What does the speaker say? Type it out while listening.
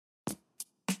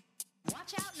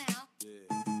out now.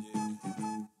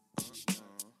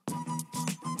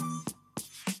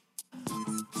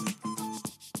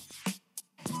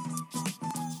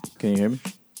 Can you hear me?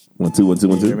 1 2 1 2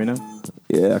 1 Can you 2. hear me now?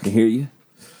 Yeah, I can hear you.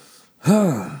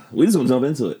 We just gonna jump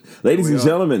into it, ladies and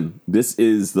gentlemen. This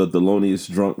is the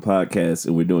Thelonious Drunk Podcast,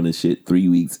 and we're doing this shit 3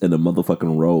 weeks in a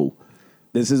motherfucking row.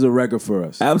 This is a record for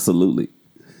us. Absolutely.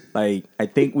 Like, I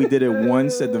think we did it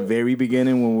once at the very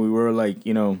beginning when we were like,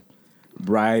 you know,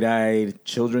 bright-eyed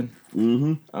children.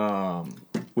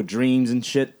 With dreams and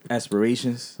shit,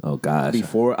 aspirations. Oh gosh.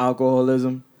 Before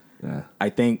alcoholism. Yeah. I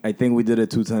think we did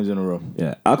it 2 times in a row.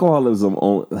 Yeah. Alcoholism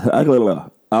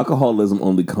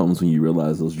only comes when you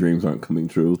realize those dreams aren't coming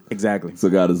true. Exactly. So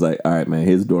God is like, all right, man,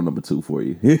 here's door number 2 for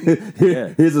you.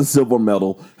 Here's a silver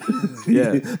medal.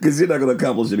 Yeah. Because you're not going to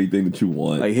accomplish anything that you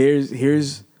want. Like,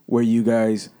 here's where you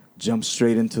guys jump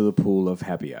straight into the pool of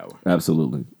happy hour.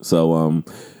 Absolutely. So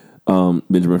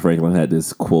Benjamin Franklin had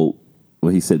this quote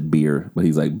where he said beer, but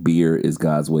he's like, beer is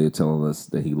God's way of telling us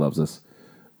that he loves us.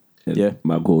 And yeah.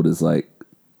 My quote is like,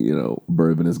 you know,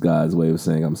 bourbon is God's way of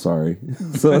saying I'm sorry.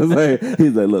 So it's like,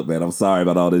 he's like, look, man, I'm sorry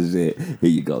about all this shit. Here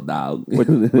you go, dog.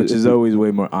 Which is always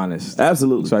way more honest.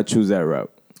 Absolutely. So I choose that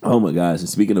route. Oh my gosh. And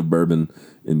speaking of bourbon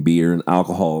and beer and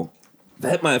alcohol, I've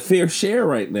had my fair share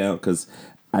right now because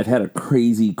I've had a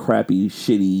crazy, crappy,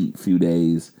 shitty few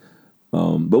days.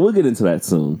 But we'll get into that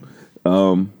soon.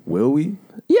 Will we?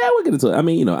 Yeah, we'll get into it. I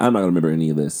mean, you know, I'm not going to remember any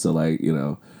of this. So, like, you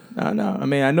know. No. I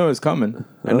mean, I know it's coming.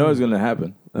 I know it's going to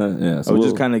happen. Yeah, so I was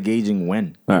just kind of gauging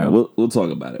when. All right, we'll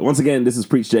talk about it. Once again, this is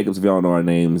Preach Jacobs. If y'all know our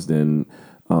names, then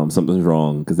something's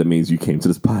wrong because that means you came to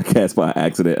this podcast by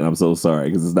accident, and I'm so sorry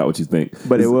because it's not what you think.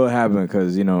 But it will happen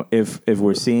because, you know, if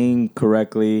we're seeing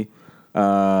correctly,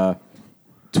 12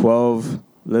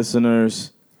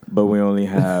 listeners, but we only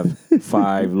have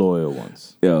 5 loyal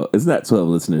ones. Yo, it's not 12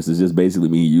 listeners. It's just basically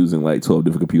me using like 12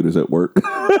 different computers at work.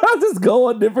 I just go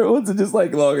on different ones and just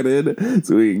like log it in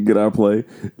so we can get our play.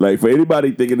 Like for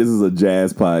anybody thinking this is a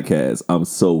jazz podcast, I'm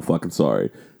so fucking sorry.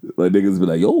 Like niggas be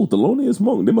like, yo, Thelonious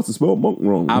Monk. They must have spelled monk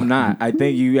wrong. I'm not. I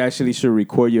think you actually should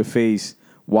record your face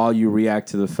while you react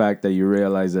to the fact that you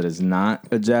realize that it's not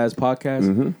a jazz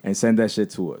podcast and send that shit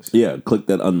to us. Yeah, click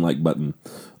that unlike button.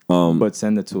 But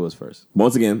send it to us first.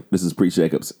 Once again, this is Preach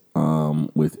Jacobs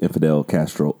with Infidel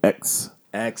Castro X.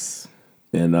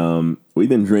 And we've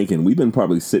been drinking. We've been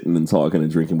probably sitting and talking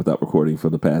and drinking without recording for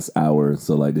the past hour.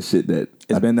 So like the shit that...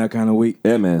 It's been that kind of week.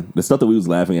 Yeah, man. The stuff that we was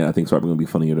laughing at I think is probably going to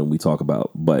be funnier than we talk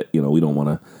about. But, you know, we don't want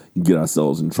to get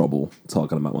ourselves in trouble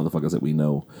talking about motherfuckers that we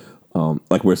know.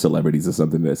 Like we're celebrities or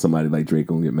something that somebody like Drake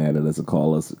gonna get mad at us and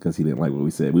call us because he didn't like what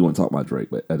we said. We won't talk about Drake,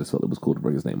 but I just felt it was cool to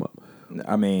bring his name up.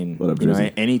 I mean, what up, you know,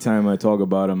 anytime I talk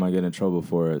about him, I get in trouble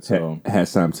for it. So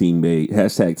hashtag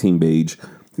Team Beige.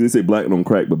 They say black don't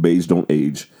crack, but beige don't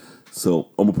age. So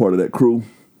I'm a part of that crew.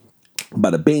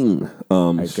 Bada bing.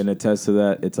 I can attest to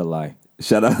that. It's a lie.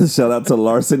 Shout out to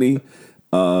Larceny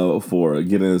for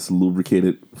getting us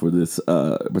lubricated for this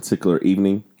particular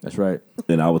evening. That's right.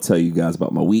 And I will tell you guys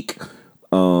about my week.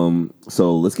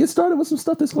 So let's get started with some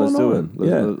stuff that's going on.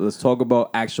 Let's talk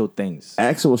about actual things.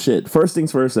 Actual shit. First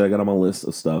things first, I got on my list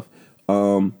of stuff.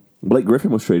 Blake Griffin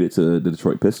was traded to the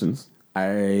Detroit Pistons.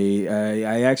 I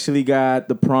actually got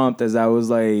the prompt as I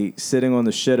was like sitting on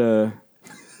the shitter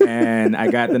and I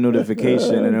got the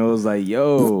notification and it was like,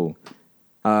 yo,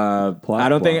 I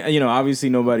don't think, you know, obviously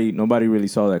nobody really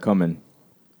saw that coming.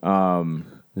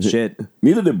 Shit.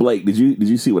 Neither did Blake. Did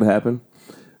you see what happened?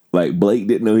 Like Blake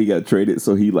didn't know he got traded,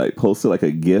 so he like posted like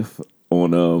a GIF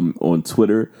on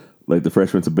Twitter, like the Fresh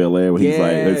Prince of Bel-Air, where he's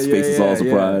like his face is all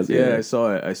surprised. Yeah, I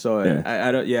saw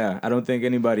it. Yeah. I don't think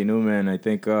anybody knew, man. I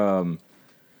think I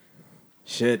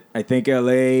think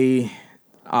LA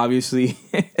obviously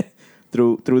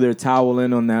threw their towel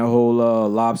in on that whole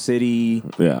Lob City.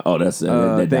 Yeah. Oh,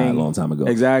 that died a long time ago.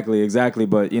 Exactly.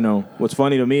 But you know what's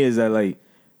funny to me is that like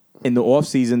in the off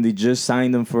season they just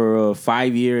signed them for a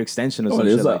 5-year extension or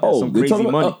something. Like some crazy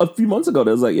money. A few months ago,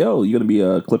 they was like, "Yo, you're gonna be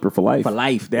a Clipper for life." For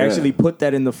life. They actually put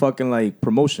that in the fucking like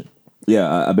promotion.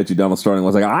 Yeah, I bet you Donald Sterling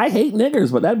was like, I hate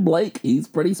niggers, but that Blake, he's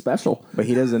pretty special. But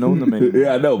he doesn't own them anymore.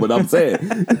 Yeah, I know, but I'm saying,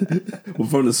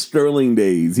 from the Sterling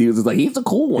days, he was just like, he's a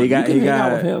cool one. He got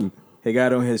with him. He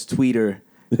got on his tweeter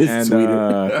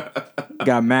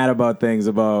got mad about things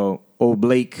about old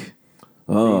Blake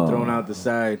being thrown out the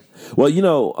side. Well, you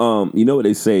know what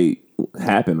they say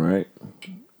happened, right?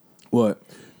 What?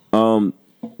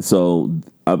 So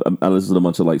I listened to a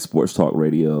bunch of like sports talk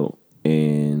radio,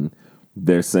 and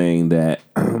they're saying that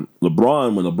when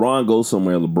LeBron goes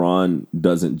somewhere, LeBron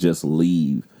doesn't just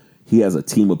leave. He has a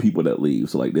team of people that leave.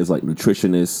 So like there's like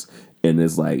nutritionists and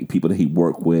there's like people that he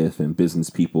work with and business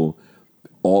people.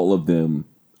 all of them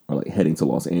are like heading to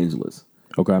Los Angeles.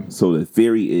 Okay. So the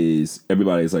theory is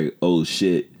everybody's like, oh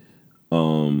shit.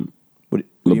 What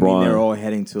LeBron, do you mean they're all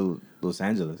heading to Los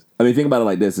Angeles? I mean, think about it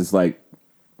like this. It's like,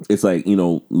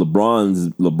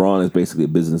 LeBron is basically a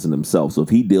business in himself. So if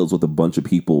he deals with a bunch of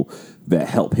people that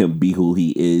help him be who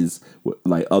he is,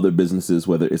 like other businesses,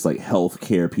 whether it's like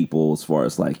healthcare people, as far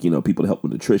as like, people to help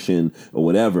with nutrition or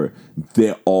whatever,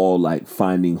 they're all like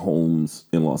finding homes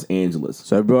in Los Angeles.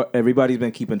 So everybody's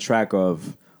been keeping track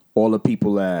of all the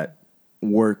people that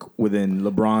work within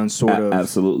LeBron's sort of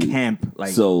absolutely camp,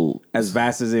 like so as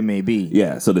vast as it may be.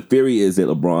 Yeah. So the theory is that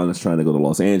LeBron is trying to go to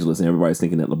Los Angeles, and everybody's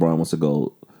thinking that LeBron wants to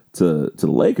go to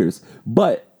the Lakers.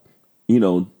 But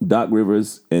Doc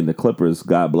Rivers and the Clippers,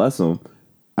 God bless them,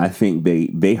 I think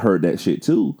they heard that shit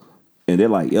too, and they're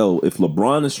like, yo, if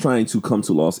LeBron is trying to come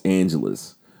to Los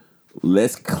Angeles,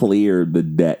 let's clear the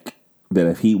deck that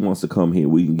if he wants to come here,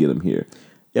 we can get him here.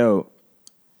 Yo,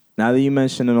 now that you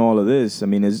mentioning all of this, I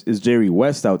mean, is Jerry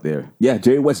West out there? Yeah,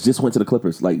 Jerry West just went to the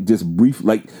Clippers, like just brief,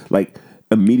 like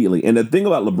immediately. And the thing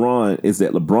about LeBron is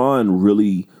that LeBron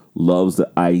really loves the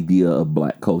idea of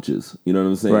black coaches. You know what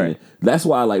I'm saying? Right. That's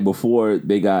why, like, before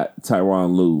they got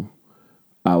Tyronn Lue,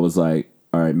 I was like,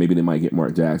 all right, maybe they might get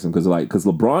Mark Jackson, because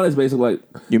LeBron is basically like,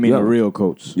 you mean a real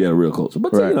coach? Yeah, a real coach.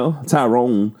 But right.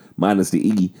 Tyrone minus the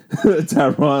E,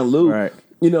 Tyronn Lue. Right.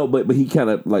 But he kind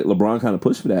of like LeBron kind of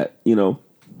pushed for that.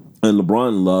 And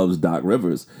LeBron loves Doc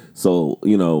Rivers, so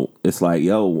it's like,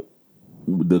 yo,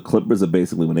 the Clippers are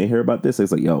basically, when they hear about this,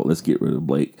 it's like, yo, let's get rid of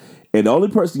Blake. And the only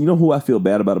person, who I feel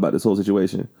bad about this whole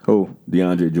situation? Who?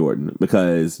 DeAndre Jordan.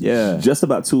 Because just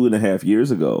about 2.5 years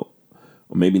ago,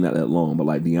 or maybe not that long, but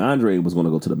like DeAndre was going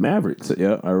to go to the Mavericks.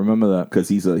 Yeah, I remember that. Because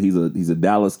he's a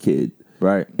Dallas kid.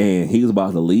 Right. And he was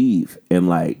about to leave. And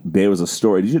like, there was a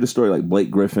story. Did you hear the story? Like,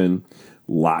 Blake Griffin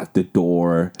locked the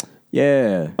door.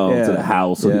 To the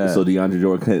house, so DeAndre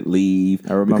Jordan couldn't leave.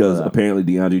 I remember because that. apparently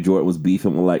DeAndre Jordan was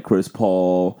beefing with like Chris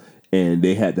Paul, and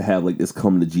they had to have like this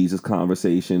come to Jesus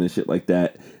conversation and shit like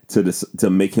that to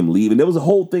make him leave. And there was a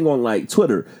whole thing on like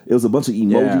Twitter. It was a bunch of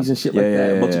emojis and shit like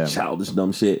that, a bunch of childish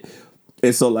dumb shit.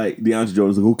 And so like DeAndre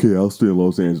Jordan's like, okay, I'll stay in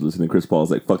Los Angeles, and then Chris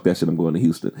Paul's like, fuck that shit, I'm going to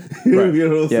Houston. Right. You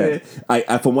know what I'm saying?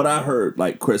 I from what I heard,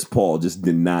 like Chris Paul just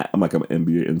did not. I'm an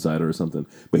NBA insider or something,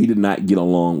 but he did not get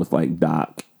along with like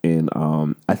Doc. And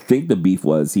I think the beef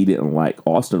was he didn't like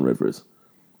Austin Rivers.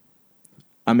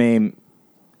 I mean,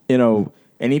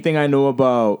 anything I know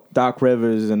about Doc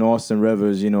Rivers and Austin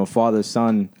Rivers, father,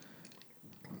 son,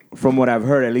 from what I've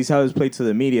heard, at least how it's played to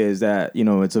the media, is that,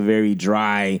 it's a very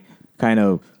dry kind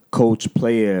of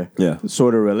coach-player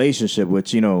sort of relationship,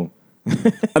 which, I mean,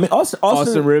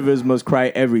 Austin Rivers must cry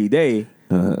every day,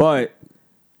 but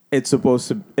it's supposed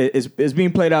to. It's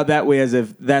being played out that way as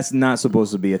if that's not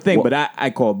supposed to be a thing. Well, but I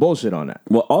call bullshit on that.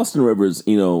 Well, Austin Rivers,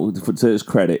 to his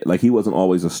credit, like he wasn't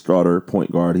always a starter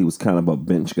point guard. He was kind of a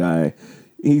bench guy.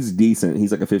 He's decent.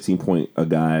 He's like a 15-point a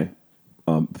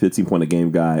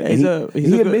game guy. And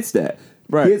he admits that.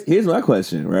 Right. Here's my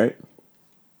question. Right.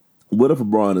 What if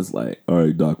LeBron is like, all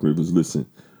right, Doc Rivers, listen,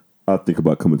 I think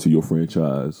about coming to your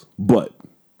franchise, but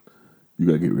you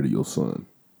gotta get rid of your son.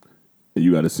 And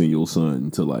you got to send your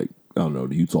son to, like, I don't know,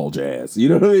 the Utah Jazz. You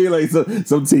know what I mean? Like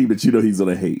some team that he's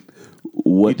going to hate.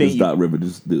 What does Doc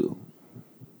Rivers do?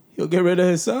 He'll get rid of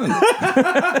his son.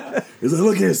 He's like,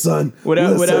 look here, son.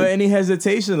 Without any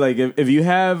hesitation. Like, if you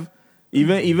have,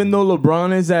 even though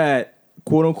LeBron is at,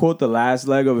 quote unquote, the last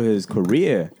leg of his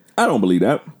career. I don't believe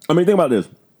that. I mean, think about this.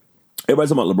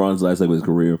 Everybody's talking about LeBron's last leg of his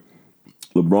career.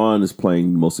 LeBron is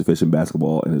playing the most efficient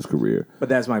basketball in his career. But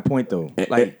that's my point, though.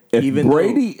 Like,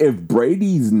 if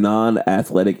Brady's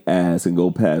non-athletic ass can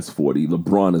go past 40,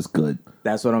 LeBron is good.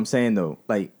 That's what I'm saying, though.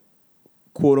 Like,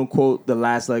 quote unquote, the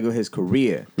last leg of his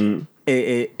career. Mm.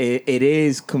 It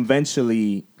is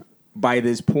conventionally by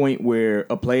this point where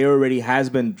a player already has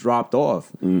been dropped off.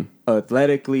 Mm.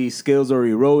 Athletically, skills are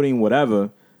eroding, whatever.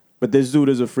 But this dude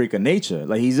is a freak of nature.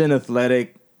 Like, he's an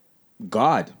athletic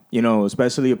god.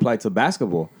 Especially applied to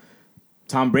basketball.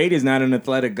 Tom Brady is not an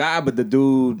athletic guy, but the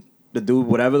dude,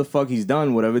 whatever the fuck he's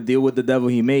done, whatever deal with the devil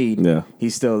he made,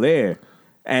 he's still there.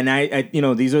 And I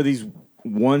these are these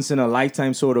once in a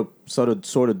lifetime sort of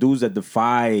dudes that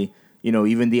defy,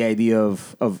 even the idea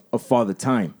of father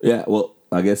time. Yeah, well,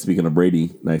 I guess speaking of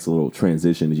Brady, nice little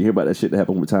transition. Did you hear about that shit that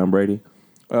happened with Tom Brady?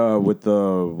 With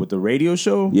the radio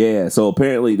show? Yeah, so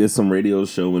apparently there's some radio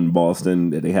show in Boston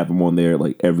that they have him on there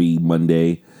like every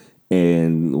Monday.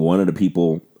 And one of the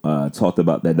people talked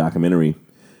about that documentary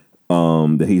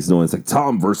that he's doing. It's like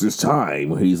Tom versus Time,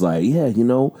 where he's like, yeah,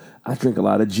 I drink a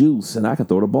lot of juice and I can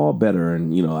throw the ball better,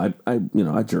 and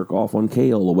I jerk off on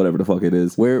kale or whatever the fuck it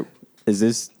is. Where is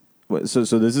this?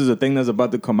 So this is a thing that's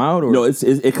about to come out, or No,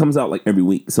 it comes out like every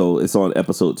week. So it's on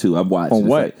episode 2. I've watched. On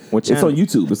what? Like, What it's channel? on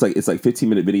YouTube. It's like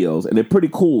 15-minute videos, and they're pretty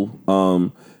cool.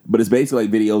 But it's basically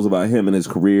like videos about him and his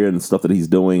career and stuff that he's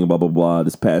doing, blah blah blah,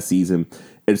 this past season.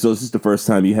 And so it's just the first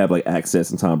time you have like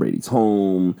access in Tom Brady's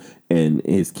home, and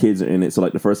his kids are in it. So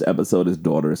like the first episode, his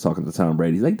daughter is talking to Tom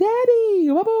Brady. He's like, "Daddy,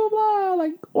 blah blah blah,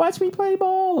 like watch me play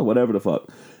ball or whatever the fuck."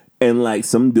 And like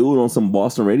some dude on some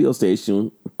Boston radio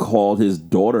station called his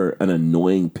daughter an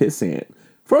annoying pissant.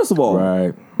 First of all,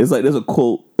 Right. It's like there's a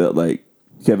quote that like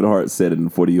Kevin Hart said in the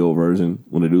 40-year-old version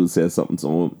when the dude said something to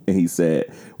him, and he said,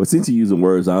 "Well, since you're using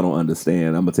words I don't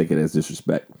understand, I'm gonna take it as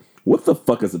disrespect." What the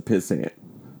fuck is a pissant?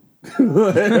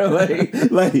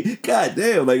 like,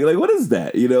 goddamn, like what is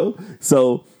that? You know?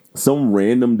 So some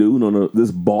random dude on this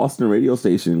Boston radio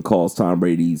station calls Tom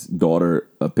Brady's daughter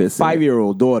a pissant.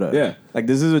 5-year-old daughter. Yeah. Like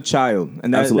this is a child,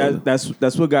 and Absolutely.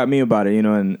 that's what got me about it. You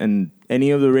know, and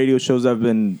any of the radio shows I've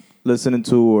been listening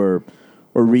to or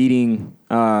reading,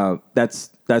 that's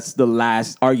the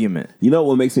last argument. You know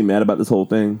what makes me mad about this whole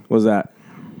thing? What's that?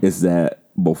 Is that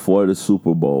before the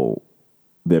Super Bowl,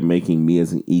 they're making me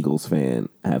as an Eagles fan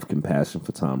have compassion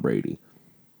for Tom Brady.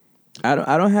 I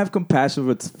don't have compassion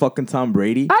for fucking Tom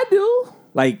Brady. I do.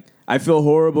 Like, I feel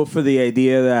horrible for the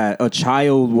idea that a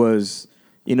child was,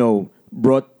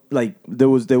 brought, like, there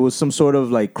was some sort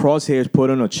of, like, crosshairs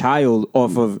put on a child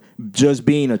off of just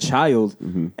being a child,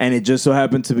 and it just so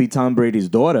happened to be Tom Brady's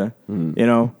daughter,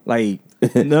 Like,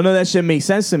 none of that shit makes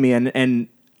sense to me, and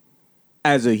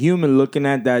as a human looking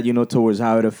at that, towards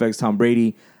how it affects Tom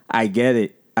Brady, I get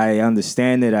it. I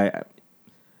understand it.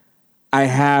 I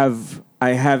have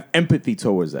empathy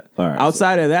towards that. All right,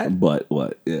 Outside of that, but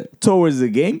what? Yeah. towards the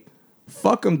game,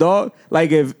 fuck them, dog.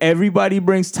 Like, if everybody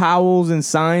brings towels and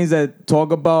signs that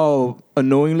talk about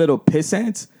annoying little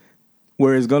pissants,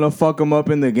 where it's gonna fuck them up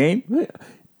in the game,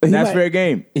 that's fair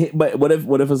game. But what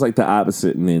if it's like the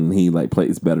opposite, and then he like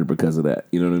plays better because of that?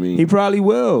 You know what I mean? He probably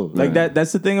will. Like Yeah.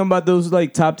 that's the thing about those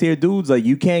like top tier dudes. Like,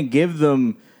 you can't give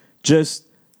them just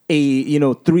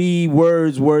a 3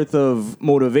 words worth of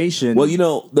motivation. Well,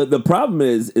 the problem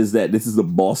is that this is a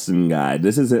Boston guy.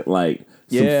 This isn't like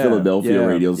some Philadelphia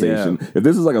radio station. Yeah. If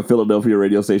this is like a Philadelphia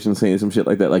radio station saying some shit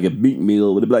like that, like a Meek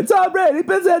Mill would be like, Tom Brady,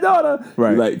 pissed that daughter.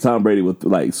 Right. Like Tom Brady would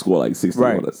like score like 60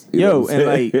 on us. You know what I'm And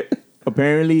saying? like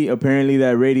apparently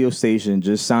that radio station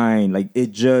just signed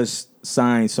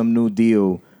some new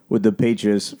deal with the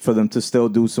Patriots for them to still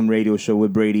do some radio show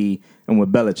with Brady and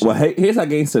with Belichick. Well, here's how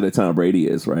gangster that Tom Brady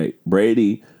is, right?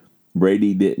 Brady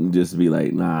didn't just be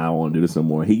like, nah, I don't want to do this no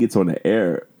more. He gets on the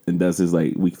air and does his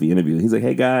like weekly interview. He's like,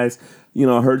 hey guys,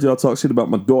 I heard y'all talk shit about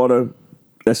my daughter.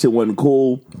 That shit wasn't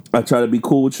cool. I try to be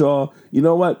cool with y'all. You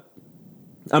know what?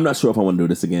 I'm not sure if I want to do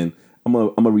this again. I'm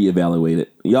gonna reevaluate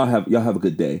it. Y'all have a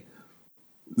good day.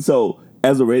 So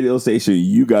as a radio station,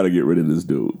 you got to get rid of this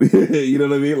dude. You know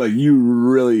what I mean? Like, you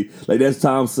really, like, that's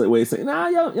Tom's way of saying, nah,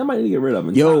 y'all might need to get rid of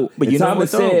him.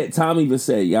 Tom even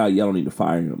said, y'all don't need to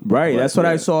fire him. Right, that's what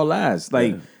I saw last.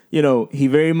 Like, he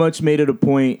very much made it a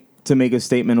point to make a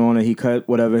statement on it. He cut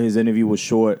whatever his interview was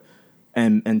short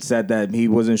and said that he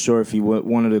wasn't sure if he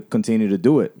wanted to continue to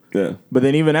do it. Yeah. But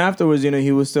then even afterwards,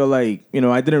 he was still like,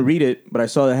 I didn't read it, but I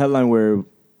saw the headline where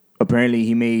apparently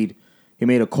he made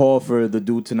a call for the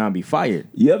dude to not be fired.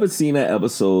 You ever seen that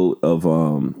episode of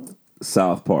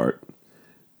South Park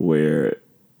where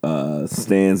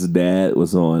Stan's dad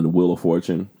was on Wheel of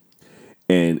Fortune?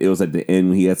 And it was at the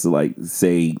end, he had to like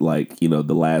say like, the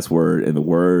last word, and the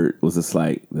word was just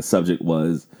like, the subject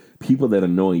was people that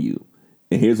annoy you.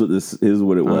 And here's what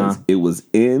it was. It was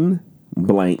in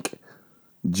blank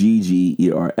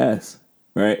GGERS,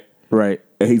 right? Right.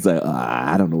 And he's like,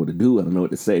 I don't know what to do. I don't know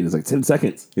what to say. And it's like 10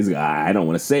 seconds. He's like, I don't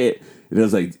want to say it. And it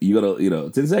was like, you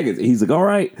gotta, 10 seconds. And he's like, all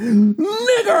right,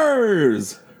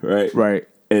 niggers. Right. Right.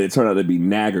 And it turned out to be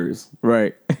naggers.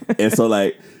 Right. And so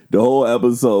like the whole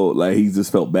episode, like he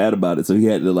just felt bad about it. So he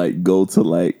had to like go to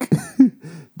like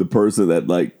the person that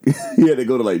like, he had to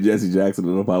go to like Jesse Jackson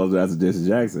and apologize to Jesse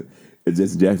Jackson. And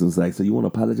Jesse Jackson was like, so you want to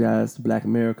apologize to Black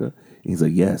America? And he's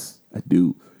like, yes, I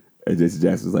do. And Jesse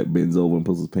Jackson's like bends over and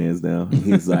pulls his pants down. And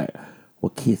he's like,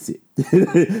 well, kiss it.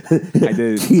 I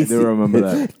did remember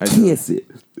that. Kiss it.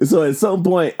 So at some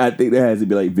point, I think there has to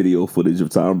be like video footage of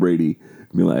Tom Brady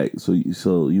be like, so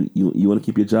you want to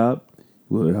keep your job?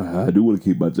 Well, I do want to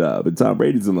keep my job. And Tom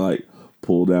Brady's gonna like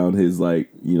pull down his like,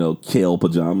 kale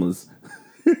pajamas.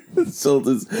 So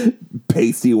this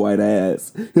pasty white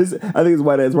ass. I think his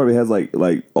white ass probably has like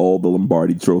all the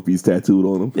Lombardi trophies tattooed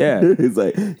on him. Yeah. He's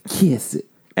like, kiss it.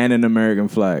 And an American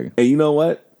flag. And you know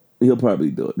what? He'll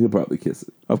probably do it. He'll probably kiss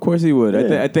it. Of course he would.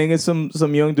 Yeah. I think it's some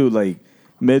young dude like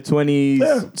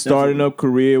mid-20s, starting up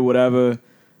career, whatever.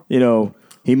 You know,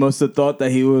 he must have thought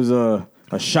that he was a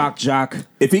shock jock.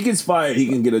 If he gets fired, he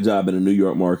can get a job in a New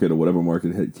York market or whatever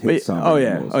market hits Tom Oh Brady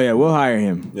yeah, most. oh yeah, we'll hire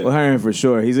him. Yeah. We'll hire him for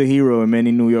sure. He's a hero in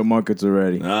many New York markets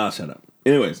already. Shut up.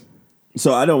 Anyways,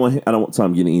 so I don't want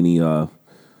Tom getting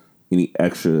any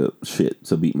extra shit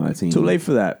to beat my team. Too late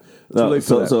for that.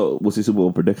 So what's your Super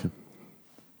Bowl prediction?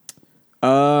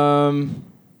 I'm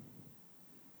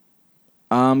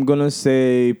gonna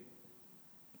say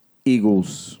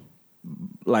Eagles,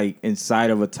 like inside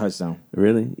of a touchdown.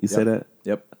 Really? You say that?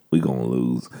 Yep. We gonna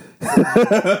lose.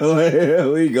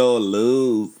 We gonna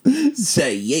lose.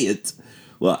 Say it.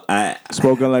 Well,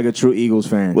 Spoken like a true Eagles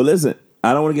fan. Well, listen.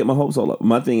 I don't want to get my hopes all up.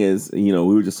 My thing is, we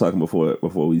were just talking before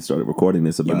we started recording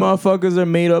this about you motherfuckers are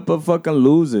made up of fucking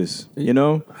losers. You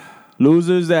know,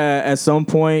 losers that at some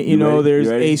point, there's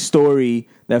a story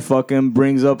that fucking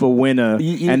brings up a winner,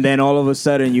 and then all of a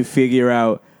sudden you figure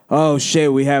out, oh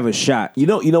shit, we have a shot. You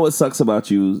know what sucks about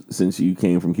you since you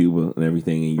came from Cuba and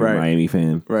everything, and you're a Miami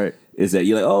fan, right? Is that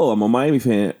you're like, oh, I'm a Miami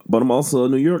fan, but I'm also a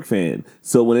New York fan.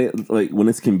 So when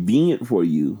it's convenient for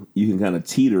you, you can kind of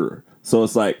teeter. So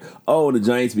it's like, oh, the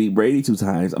Giants beat Brady 2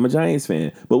 times. I'm a Giants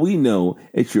fan, but we know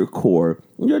at your core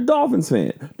you're a Dolphins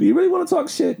fan. Do you really want to talk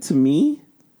shit to me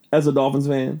as a Dolphins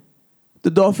fan?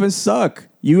 The Dolphins suck.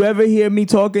 You ever hear me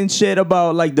talking shit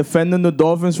about like defending the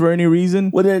Dolphins for any reason?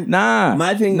 Well then, nah.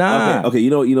 My thing, nah. Okay. You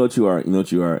know what you are. You know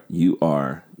what you are.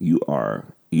 You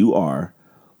are.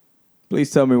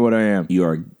 Please tell me what I am. You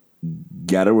are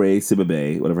Gatorade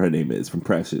Sibabe, whatever her name is, from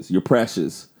Precious. You're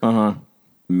Precious.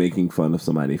 Making fun of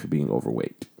somebody for being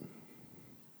overweight.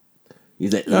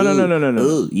 He's like,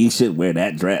 no. You should wear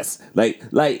that dress. Like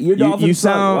your Dolphins. You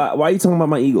sound. Why are you talking about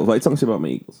my Eagles? Why are you talking shit about my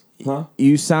Eagles? Huh?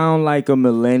 You sound like a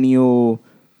millennial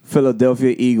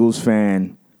Philadelphia Eagles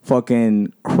fan,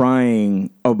 fucking crying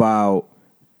about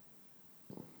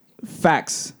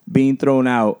facts being thrown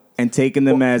out and taking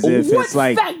them as if it's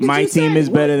like my team is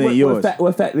better than yours.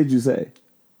 What fact did you say?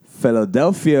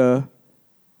 Philadelphia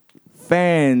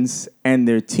fans and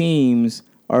their teams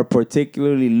are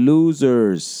particularly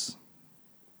losers.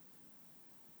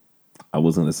 I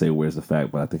was going to say where's the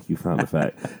fact, but I think you found the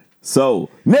fact. So,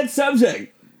 next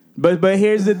subject. But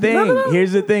here's the thing. No.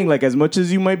 Here's the thing. Like, as much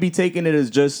as you might be taking it as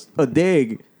just a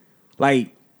dig,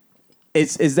 like,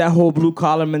 it's that whole blue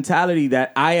collar mentality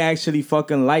that I actually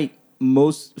fucking like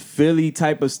most Philly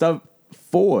type of stuff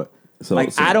for. So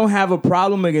I don't have a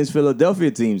problem against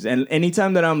Philadelphia teams. And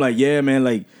anytime that I'm like, yeah, man,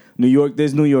 like, New York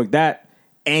this, New York that,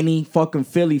 any fucking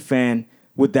Philly fan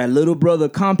with that little brother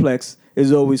complex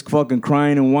is always fucking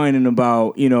crying and whining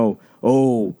about, you're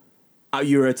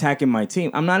attacking my team.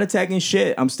 I'm not attacking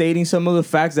shit. I'm stating some of the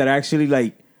facts that actually,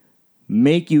 like,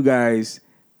 make you guys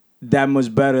that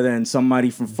much better than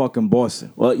somebody from fucking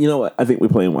Boston. Well, you know what? I think we're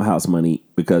playing with house money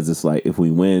because it's like, if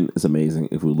we win, it's amazing.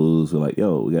 If we lose, we're like,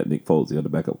 yo, we got Nick Foles, we got the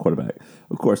backup quarterback.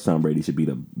 Of course, Tom Brady should be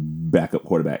the backup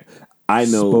quarterback. I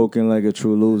know. Spoken like a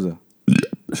true loser.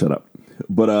 Shut up.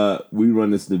 But we run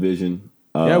this division.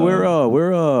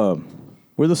 We're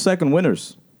the second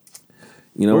winners.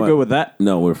 You know we're good with that.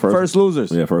 No, we're first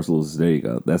losers. Yeah, first losers. There you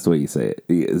go. That's the way you say it.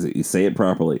 You say it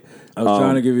properly. I was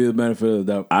trying to give you the benefit of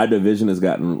the doubt. Our division has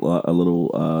gotten a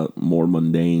little more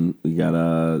mundane. We got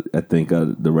I think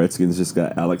the Redskins just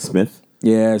got Alex Smith.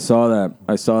 Yeah, I saw that.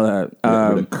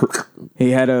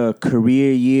 He had a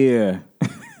career year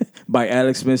by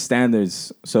Alex Smith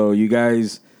standards. So you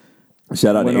guys,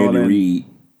 shout out to Andy Reid,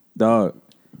 dog.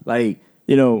 Like,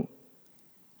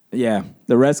 yeah,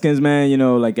 the Redskins, man.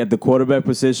 Like at the quarterback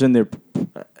position, they're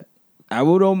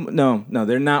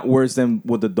not worse than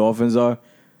what the Dolphins are.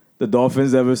 The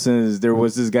Dolphins, ever since there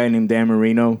was this guy named Dan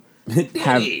Marino,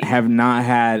 have not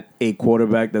had a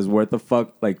quarterback that's worth a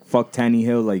fuck. Like, fuck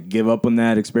Tannehill. Like, give up on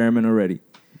that experiment already.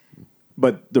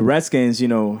 But the Redskins,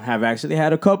 have actually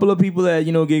had a couple of people that,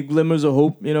 gave glimmers of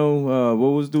hope. What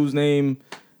was dude's name?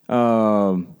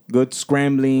 Good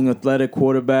scrambling, athletic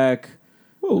quarterback.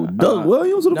 Oh, Doug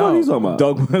Williams? What the fuck are you talking about?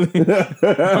 Doug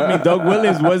Williams. Doug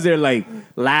Williams was their,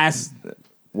 last...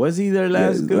 Was he their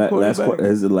last good quarterback?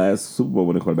 His last Super Bowl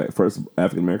winning quarterback. First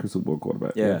African-American Super Bowl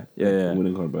quarterback. Yeah.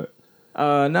 Winning quarterback.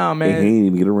 Nah, man. He ain't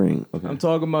even get a ring. Okay. I'm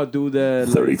talking about dude that...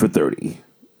 30 for 30.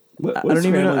 I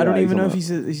don't even know if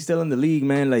he's still in the league,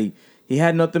 man. Like, he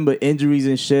had nothing but injuries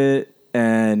and shit,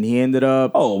 and he ended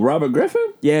up... Oh, Robert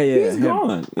Griffin? Yeah. He's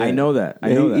gone. Yeah. I know that.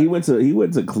 He went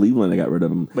to Cleveland and got rid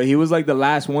of him. But he was like the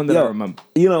last one that I remember.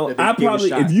 I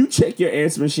probably, if you check your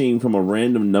answer machine from a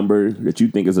random number that you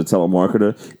think is a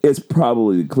telemarketer, it's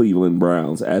probably the Cleveland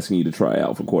Browns asking you to try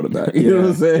out for quarterback. You know what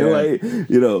I'm saying? Yeah.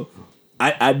 Like,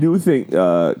 I do think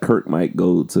Kirk might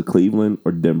go to Cleveland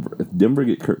or Denver. If Denver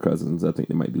get Kirk Cousins, I think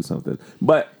they might do something.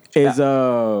 But is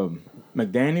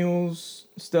McDaniels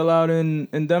still out in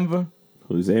Denver?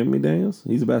 Who's Amy McDaniels?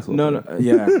 He's a basketball player.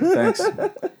 Yeah, thanks.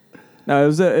 No,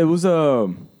 it was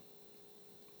a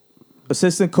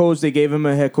assistant coach. They gave him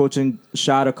a head coaching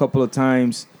shot a couple of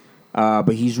times,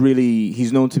 but he's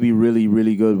known to be really,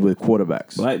 really good with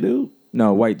quarterbacks. Black dude?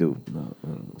 No, white dude. No.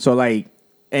 So like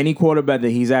any quarterback that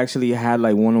he's actually had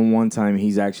like one-on-one time,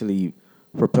 he's actually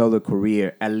propelled a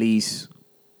career at least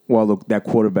while that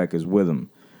quarterback is with him.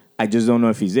 I just don't know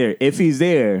if he's there. If he's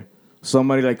there,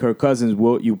 somebody like Kirk Cousins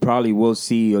you probably will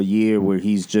see a year where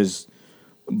he's just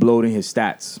bloating his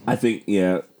stats. I think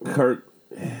Kirk.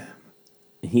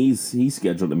 He's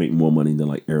scheduled to make more money than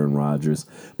like Aaron Rodgers,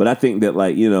 but I think that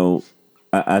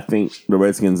I think the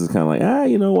Redskins is kind of like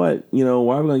you know what,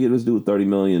 why are we gonna get this dude $30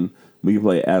 million? We can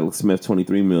play Alex Smith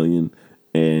 $23 million,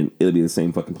 and it'll be the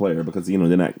same fucking player because they're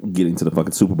not getting to the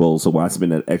fucking Super Bowl. So why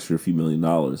spend that extra few $1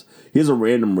 million? Here's a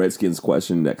random Redskins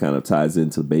question that kind of ties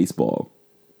into baseball.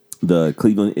 The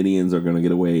Cleveland Indians are gonna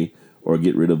get away or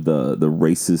get rid of the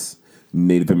racist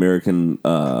Native American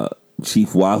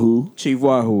Chief Wahoo. Chief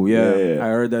Wahoo, yeah. I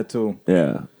heard that too.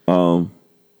 Yeah.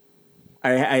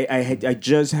 I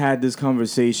just had this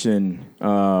conversation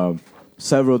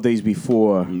several days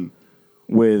before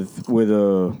with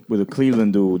a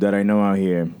Cleveland dude that I know out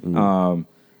here. And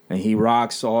he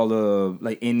rocks all the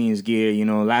like Indians gear.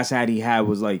 Last hat he had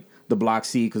was like the Block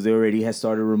C because they already had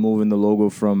started removing the logo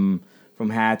from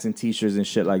hats and T-shirts and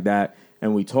shit like that.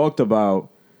 And we talked about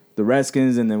the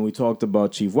Redskins, and then we talked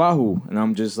about Chief Wahoo, and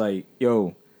I'm just like,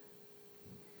 yo,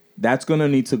 that's gonna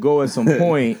need to go at some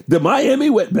point. The Miami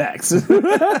Wetbacks,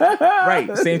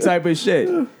 right? Same type of shit,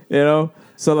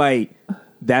 So like,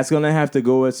 that's gonna have to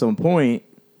go at some point.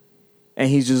 And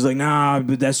he's just like, nah,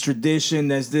 but that's tradition.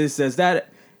 That's this. That's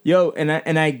that. Yo,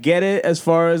 and I get it as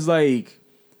far as like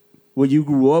what you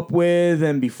grew up with,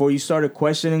 and before you started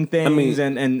questioning things,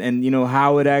 and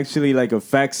how it actually like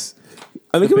affects.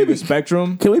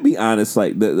 Spectrum. Can we be honest?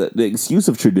 Like the excuse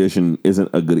of tradition isn't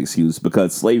a good excuse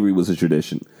because slavery was a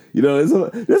tradition. There's a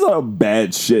lot of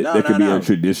bad shit that could be a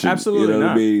tradition. Absolutely not. What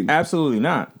I mean? Absolutely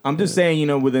not. I'm just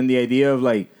saying, within the idea of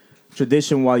like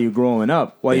tradition while you're growing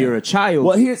up, while you're a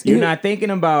child, you're not thinking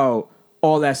about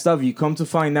all that stuff. You come to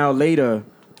find out later,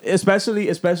 especially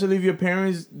if your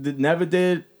parents never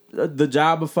did the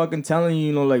job of fucking telling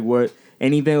you, like what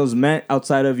anything was meant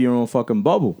outside of your own fucking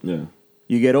bubble. Yeah.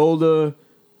 You get older,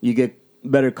 you get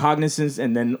better cognizance,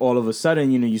 and then all of a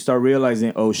sudden, you start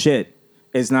realizing, oh shit,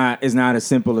 it's not as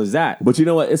simple as that. But you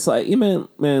know what? It's like, man,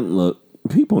 look,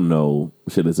 people know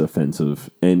shit is offensive,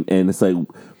 and it's like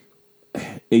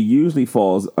it usually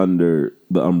falls under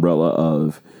the umbrella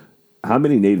of how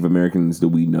many Native Americans do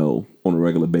we know on a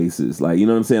regular basis? Like, you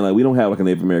know what I'm saying? Like, we don't have like a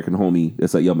Native American homie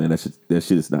that's like, yo, man, that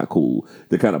shit is not cool.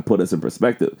 To kind of put us in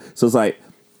perspective. So it's like,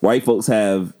 white folks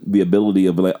have the ability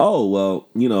of like, oh, well,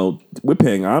 we're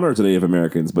paying honor to Native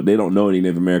Americans, but they don't know any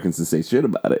Native Americans to say shit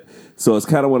about it. So it's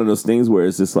kind of one of those things where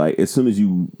it's just like, as soon as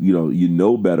you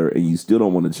know better and you still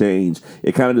don't want to change,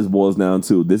 it kind of just boils down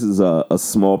to this is a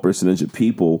small percentage of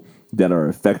people that are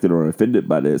affected or offended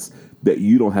by this that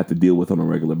you don't have to deal with on a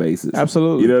regular basis.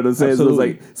 Absolutely. You know what I'm saying?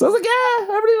 Absolutely. So I was like,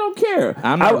 yeah, I really don't care.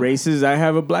 I'm not racist. I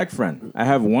have a black friend. I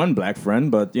have one black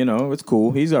friend, but, it's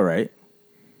cool. He's all right.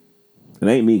 It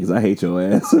ain't me because I hate your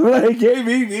ass. Like, it can't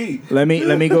be me. Let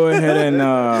me go ahead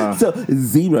and so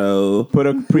 0 put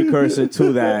a precursor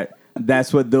to that.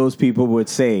 That's what those people would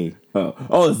say.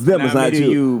 Oh, it's them. It's not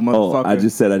you, motherfucker. I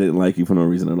just said I didn't like you for no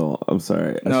reason at all. I'm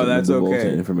sorry. No, that's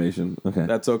okay. Information. Okay,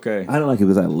 that's okay. I don't like you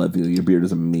because I love you. Your beard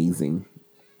is amazing.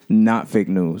 Not fake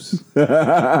news.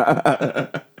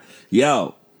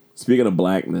 Yo, speaking of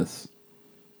blackness,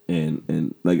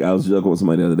 and like I was joking with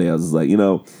somebody the other day. I was just like,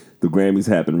 the Grammys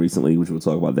happened recently, which we'll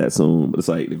talk about that soon. But it's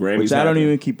like the Grammys. Which I don't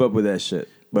even keep up with that shit.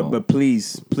 But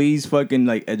please fucking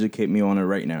like educate me on it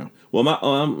right now. Well,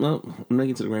 I'm not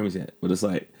getting to the Grammys yet. But it's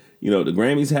like, the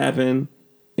Grammys happen,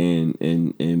 and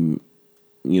I'm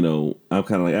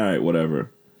kind of like, all right,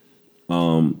 whatever.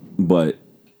 But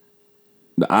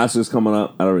the Oscars coming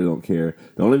up, I don't care.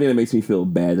 The only thing that makes me feel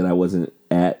bad that I wasn't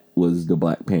at was the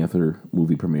Black Panther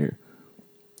movie premiere.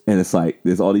 And it's like,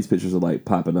 there's all these pictures of like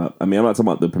popping up. I mean, I'm not talking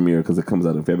about the premiere because it comes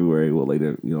out in February or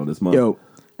later, this month. Yo,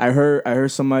 I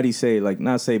heard somebody say, like,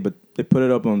 not say, but they put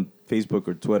it up on Facebook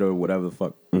or Twitter or whatever the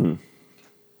fuck. Mm-hmm.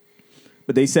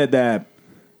 But they said that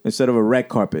instead of a red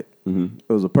carpet, it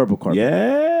was a purple carpet.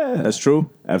 Yeah. That's true?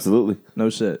 Absolutely.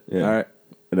 No shit. Yeah. All right.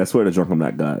 And I swear to drunk I'm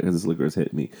not God because this liquor has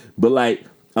hit me. But like,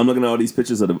 I'm looking at all these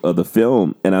pictures of the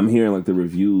film and I'm hearing like the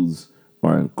reviews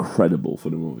are incredible for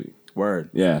the movie. Word.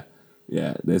 Yeah.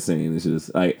 They're saying it's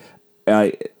just I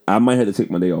might have to take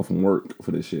my day off from work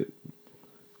for this shit.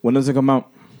 When does it come out?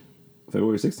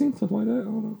 February 16th, something like that. I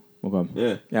don't know.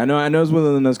 Okay. Yeah. I know. It's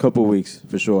within the next couple of weeks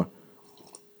for sure.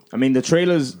 I mean, the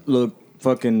trailers look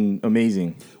fucking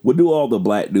amazing. What do all the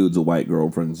black dudes or white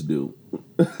girlfriends do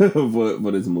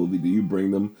for this movie? Do you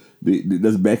bring them?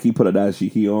 Does Becky put a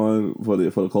dashiki on for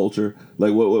the culture?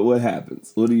 Like what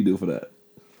happens? What do you do for that?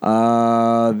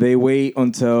 They wait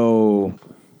until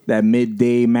that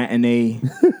midday matinee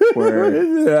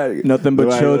where nothing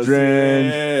but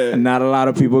children and not a lot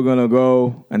of people are gonna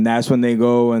go, and that's when they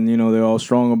go, and they're all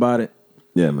strong about it.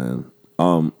 Yeah, man.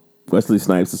 Wesley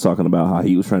Snipes is talking about how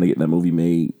he was trying to get that movie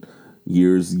made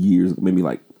years, maybe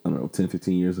like, I don't know, 10,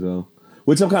 15 years ago.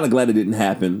 Which I'm kind of glad it didn't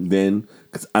happen then,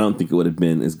 because I don't think it would have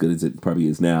been as good as it probably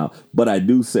is now. But I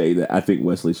do say that I think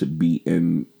Wesley should be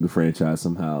in the franchise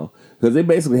somehow. Because they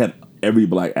basically have every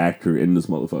black actor in this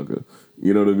motherfucker.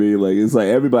 You know what I mean? Like, it's like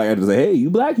every black actor say, hey, you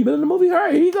black? You been in the movie? All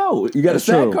right, here you go. You got a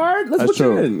SAG card? Let's put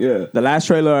you in. Yeah. The last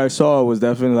trailer I saw was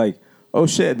definitely like, oh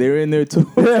shit, they're in there too.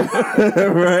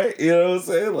 Right? You know what I'm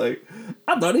saying? Like,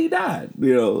 I thought he died.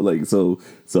 Like so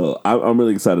I'm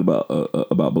really excited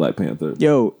about Black Panther.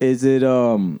 Yo, is it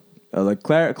like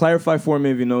clarify for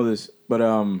me if you know this, but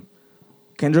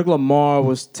Kendrick Lamar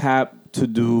was tapped to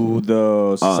do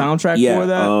the soundtrack for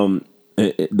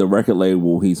that? The record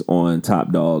label he's on,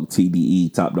 Top Dog,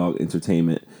 TDE, Top Dog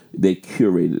Entertainment, they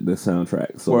curated the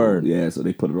soundtrack. So Word. Yeah, so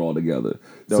they put it all together.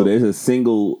 Dope. So there's a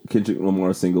single, Kendrick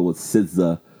Lamar single with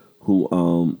SZA, who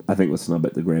I think was snubbed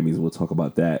at the Grammys. We'll talk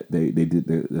about that. They did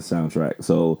the soundtrack.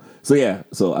 So yeah.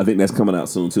 So I think that's coming out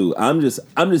soon too. I'm just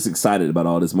excited about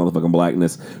all this motherfucking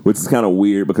blackness, which is kind of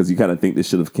weird because you kind of think this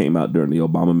should have came out during the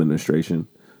Obama administration,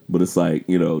 but it's like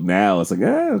now it's like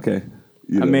okay.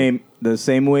 I mean, the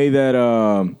same way that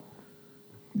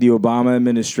the Obama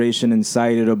administration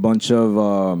incited a bunch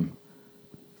of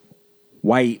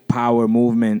white power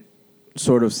movement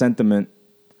sort of sentiment,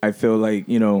 I feel like,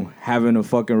 having a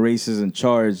fucking racist in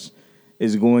charge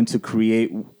is going to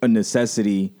create a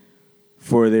necessity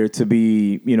for there to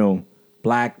be,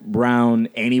 black, brown,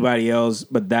 anybody else,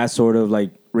 but that sort of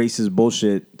like racist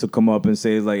bullshit to come up and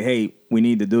say like, hey, we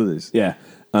need to do this. Yeah.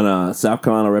 On South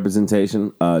Carolina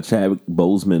representation, Chadwick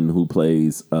Boseman, who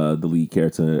plays the lead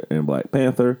character in Black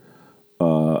Panther,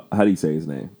 how do you say his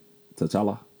name?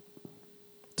 T'Challa.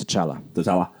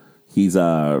 He's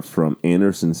from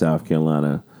Anderson, South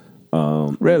Carolina.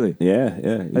 Really? Yeah. I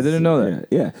didn't know that.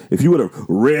 Yeah. If you would have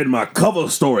read my cover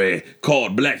story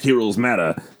called Black Heroes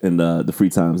Matter in the Free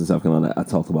Times in South Carolina, I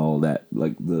talked about all that,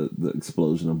 like the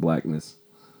explosion of blackness.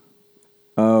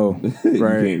 Oh, right. You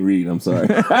can't read. I'm sorry.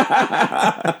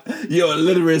 Your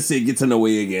illiteracy gets in the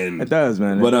way again. It does,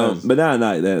 man. But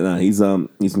nah. He's from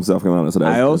South Carolina. So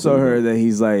I also heard that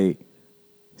he's like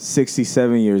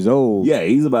 67 years old. Yeah,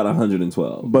 he's about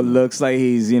 112. But looks like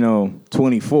he's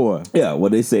 24. Yeah,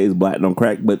 what they say is black don't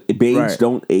crack, but beige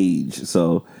don't age.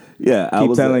 So yeah,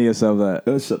 keep telling yourself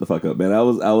that. Shut the fuck up, man. I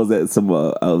was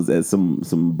at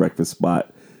some breakfast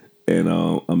spot, and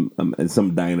I'm at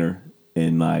some diner,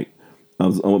 and like. I'm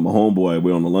with my homeboy.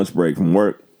 We're on the lunch break from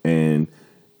work, and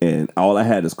all I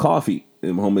had is coffee.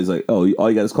 And my homeboy's like, "Oh, all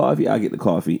you got is coffee? I get the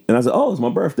coffee." And I said, "Oh, it's my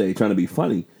birthday." Trying to be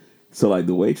funny. So like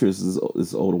the waitress is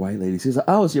this older white lady. She's like,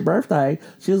 "Oh, it's your birthday."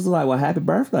 She was like, "Well, happy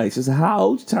birthday." She said, "How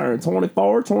old you turn?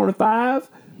 24, 25?"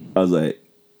 I was like,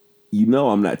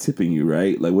 I'm not tipping you,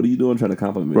 right? Like, what are you doing trying to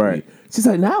compliment me? She's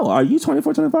like, "No, are you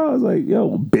 24, 25?" I was like,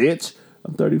 "Yo, bitch,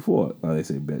 I'm 34." Oh, they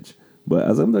say bitch. But I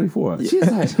was like, I'm 34. She's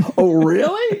like, oh,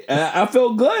 really? And I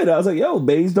felt good. I was like, yo,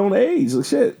 beige don't age. Like,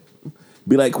 shit.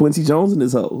 Be like Quincy Jones in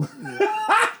this hole.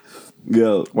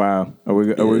 Yo. Wow. Are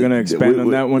we going to expand on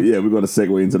that one? Yeah, we're going to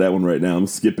segue into that one right now. I'm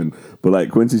skipping. But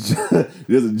like Quincy,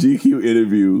 there's a GQ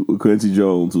interview with Quincy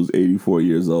Jones, who's 84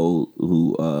 years old,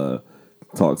 who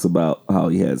talks about how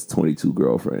he has 22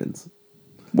 girlfriends.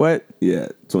 What? Yeah,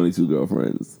 22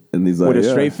 girlfriends. And he's like, with a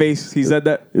straight face, he said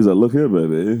that? He's like, look here,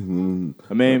 baby.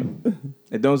 I mean,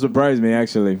 it don't surprise me,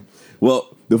 actually.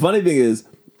 Well, the funny thing is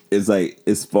like,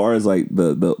 as far as like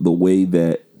the way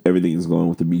that everything is going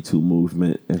with the Me Too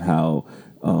movement and how,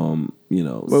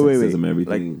 sexism,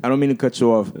 everything. Like, I don't mean to cut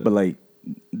you off, but like,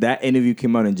 that interview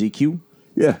came out in GQ?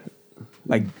 Yeah.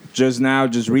 Like, just now,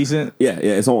 just recent? Yeah,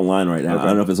 it's online right now. Okay. I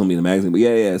don't know if it's going to be in the magazine, but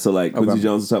yeah. So, like, Quincy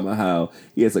Jones is talking about how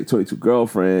he has, like, 22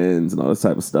 girlfriends and all this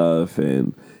type of stuff,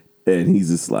 and he's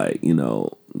just, like,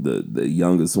 the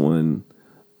youngest one,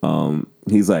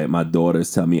 he's like, my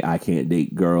daughters tell me I can't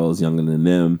date girls younger than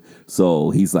them, so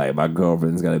he's like, my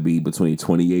girlfriend's got to be between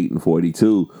 28 and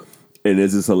 42, And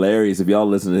this is hilarious. If y'all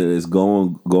listen to this, go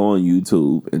on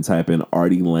YouTube and type in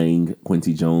Artie Lang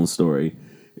Quincy Jones story.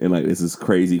 And like, this is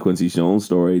crazy Quincy Jones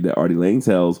story that Artie Lang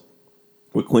tells,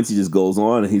 where Quincy just goes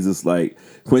on and he's just like,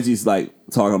 Quincy's like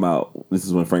talking about, this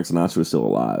is when Frank Sinatra was still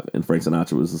alive, and Frank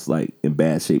Sinatra was just like in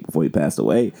bad shape before he passed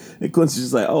away. And Quincy's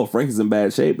just like, oh, Frank is in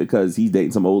bad shape because he's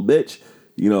dating some old bitch.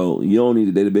 You know, you don't need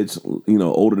to date a bitch, you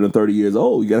know, older than 30 years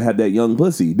old. You gotta have that young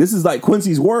pussy. This is like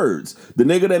Quincy's words. The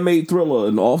nigga that made Thriller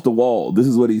and Off the Wall, this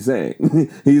is what he's saying.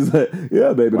 He's like,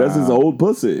 yeah, baby, that's his old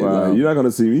pussy. Wow. Like, you're not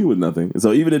gonna see me with nothing.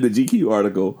 So even in the GQ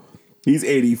article, he's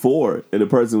 84, and the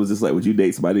person was just like, would you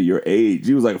date somebody your age?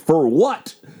 He was like, for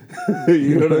what?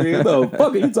 You know what I mean? The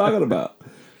fuck are you talking about?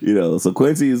 You know, so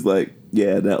Quincy is like,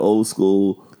 yeah, that old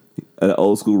school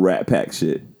Rat Pack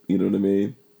shit. You know what I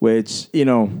mean? Which, you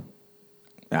know,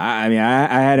 I mean,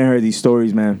 I hadn't heard these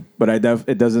stories, man, but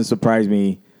it doesn't surprise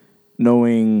me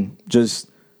knowing just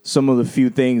some of the few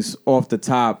things off the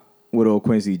top with old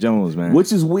Quincy Jones, man.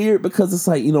 Which is weird because it's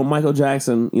like, you know, Michael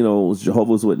Jackson, you know, was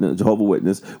Jehovah's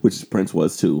Witness, which Prince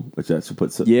was too, which that should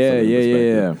put some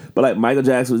yeah. But like Michael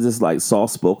Jackson was just like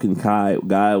soft-spoken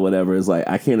guy or whatever. It's like,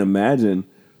 I can't imagine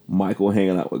Michael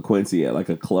hanging out with Quincy at like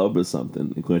a club or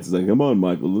something. And Quincy's like, come on,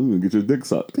 Michael, let me get your dick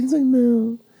sucked. He's like,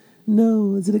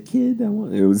 no, is it a kid? It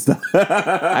was.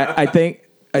 I think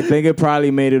it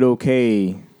probably made it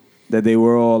okay that they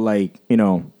were all like, you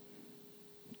know,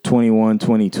 21,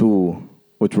 22,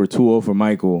 which were too old for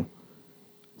Michael.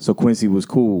 So Quincy was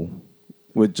cool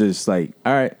with just like,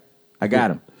 all right, I got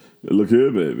him. Look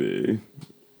here, baby.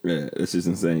 Yeah, it's just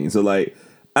insane. So like,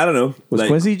 I don't know. Was like,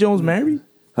 Quincy Jones married?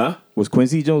 Huh? Was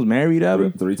Quincy Jones married, Abby?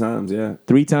 Three times, yeah.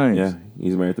 3 times? Yeah,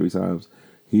 he's married 3 times.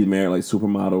 He's married like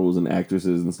supermodels and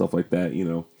actresses and stuff like that, you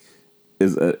know.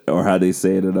 Or how they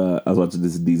say it at, I was watching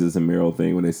this Deezus and Meryl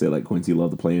thing when they said like Quincy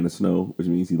loved to play in the snow, which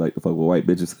means he liked to fuck with white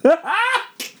bitches.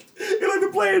 He liked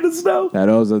to play in the snow. That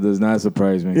also does not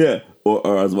surprise me. Yeah.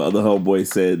 Or as my other homeboy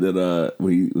said that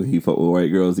when he fucked with white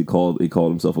girls, he called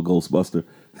himself a Ghostbuster.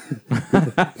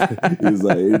 He was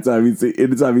like,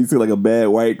 anytime he see like a bad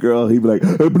white girl, he'd be like,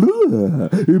 hey, blah,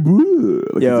 hey, blah.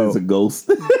 Like it's a ghost.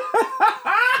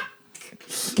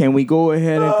 Can we go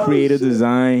ahead and create a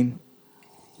design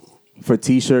for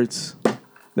T-shirts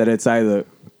that it's either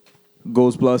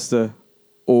Ghostbuster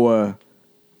or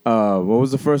what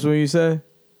was the first one you said?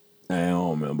 I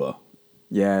don't remember.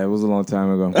 Yeah, it was a long time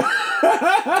ago.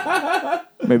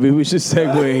 Maybe we should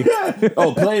segue.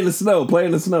 Oh, play in the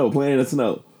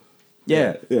snow.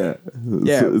 Yeah.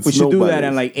 It's we should do that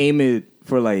and like aim it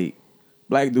for like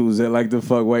black dudes that like to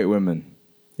fuck white women.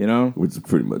 You know? Which is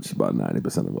pretty much about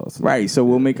 90% of us. Right, so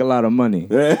we'll make a lot of money.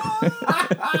 But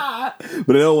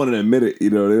they don't want to admit it,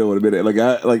 you know, they don't want to admit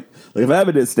it. Like if I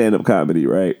ever did stand-up comedy,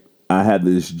 right, I had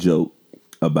this joke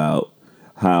about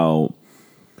how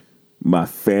my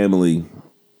family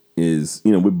is,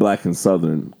 you know, we're black and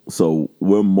southern, so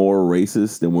we're more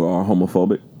racist than we are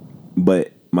homophobic.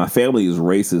 But my family is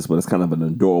racist, but it's kind of an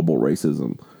adorable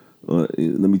racism. Let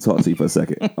me talk to you for a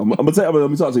second. Let me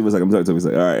talk to you for a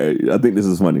second. All right, I think this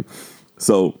is funny.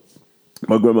 So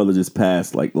my grandmother just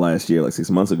passed like last year, like 6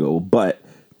 months ago. But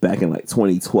back in like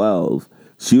 2012,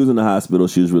 she was in the hospital.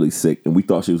 She was really sick, and we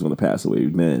thought she was going to pass away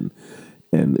then.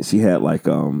 And she had like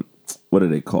what do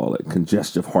they call it?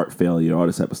 Congestive heart failure, all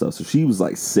this type of stuff. So she was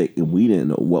like sick, and we didn't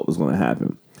know what was going to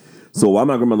happen. So while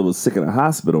my grandmother was sick in the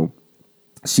hospital,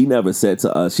 she never said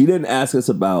to us, she didn't ask us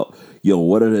about, yo,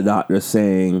 what are the doctors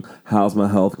saying? How's my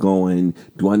health going?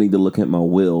 Do I need to look at my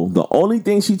will? The only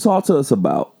thing she talked to us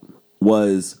about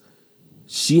was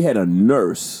she had a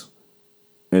nurse,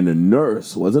 and the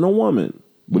nurse wasn't a woman,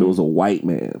 but it was a white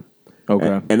man.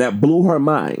 Okay. And that blew her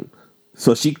mind.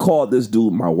 So she called this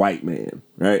dude my white man,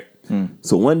 right?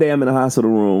 So one day I'm in the hospital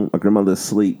room, my grandmother's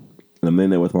asleep, and I'm in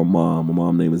there with my mom. My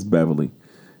mom's name is Beverly.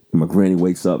 And my granny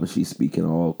wakes up and she's speaking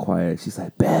all quiet. She's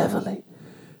like, Beverly.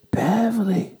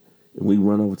 And we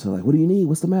run over to her like, what do you need?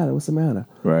 What's the matter?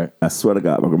 Right. I swear to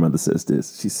God, my grandmother says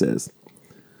this. She says,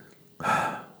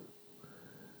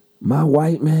 my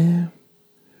white man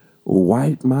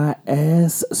wiped my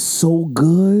ass so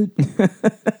good.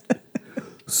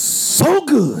 So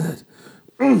good.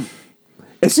 And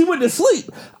she went to sleep.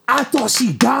 I thought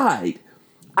she died.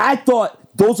 I thought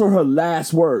those were her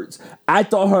last words. I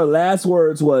thought her last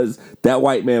words was, that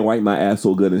white man wiped my ass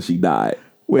so good and she died.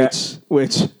 Which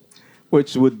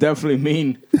would definitely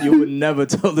mean you would never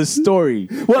tell the story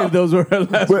if those were her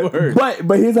last words.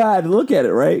 But here's how I had to look at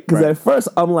it, right? Because at first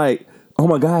I'm like, oh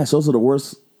my gosh, those are the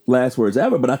worst last words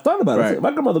ever. But I thought about it. I said,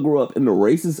 my grandmother grew up in the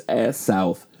racist ass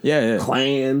South. Yeah.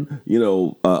 Klan, you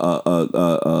know,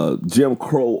 Jim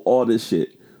Crow, all this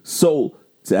shit. So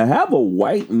to have a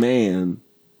white man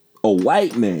a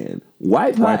white man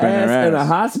wipe her ass in a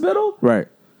hospital, right?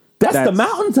 That's the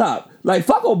mountaintop. Like,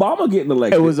 fuck Obama getting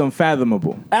elected. It was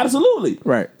unfathomable. Absolutely.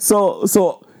 Right. So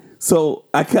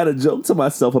I kind of joked to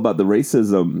myself about the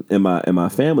racism in my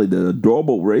family, the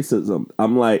adorable racism.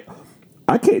 I'm like,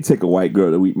 I can't take a white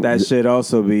girl to weep. That should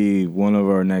also be one of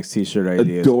our next T-shirt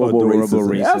ideas. Adorable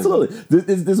racism. Absolutely.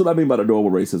 This is what I mean by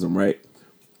adorable racism, right?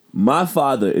 My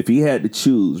father, if he had to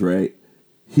choose, right,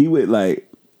 he would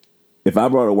like, if I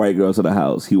brought a white girl to the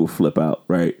house, he would flip out,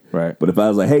 right? Right. But if I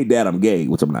was like, hey, Dad, I'm gay,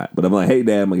 which I'm not, but I'm like, hey,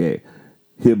 Dad, I'm gay,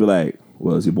 he'll be like,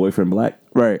 well, is your boyfriend black?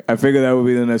 Right. I figured that would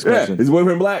be the next question. Is your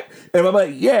boyfriend black? And I'm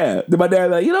like, yeah. Then my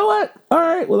dad like, you know what? All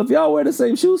right, well, if y'all wear the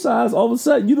same shoe size, all of a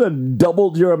sudden, you done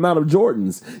doubled your amount of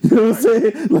Jordans. You know what I'm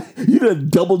saying? Like, you done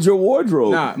doubled your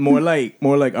wardrobe. Nah, more like,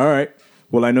 all right,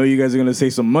 well, I know you guys are going to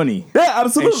save some money. Yeah,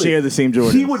 absolutely. And share the same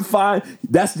Jordans. He would find,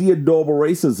 that's the adorable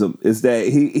racism, is that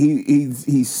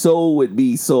he so would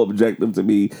be so objective to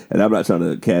me, and I'm not trying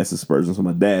to cast aspersions on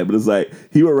my dad, but it's like,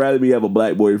 he would rather me have a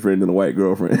black boyfriend than a white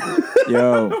girlfriend.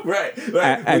 Yo. Right.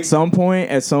 At some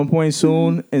point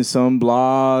soon, in some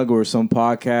blog or some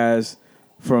podcast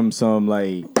from some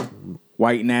like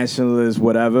white nationalist,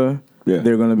 whatever,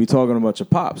 they're going to be talking about your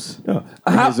pops. Yeah.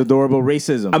 His adorable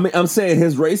racism. I mean, I'm saying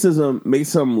his racism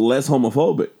makes him less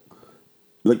homophobic.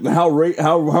 Like,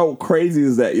 how crazy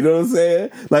is that? You know what I'm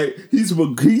saying? Like, he's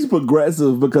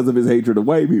progressive because of his hatred of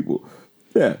white people.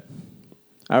 Yeah.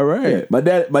 All right. Yeah. My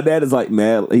dad is like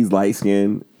mad. He's light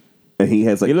skinned. And he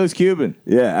has like, he looks Cuban.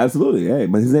 Yeah, absolutely. Hey,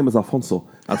 but his name is Alfonso.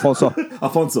 Alfonso.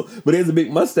 But he has a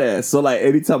big mustache. So like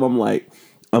anytime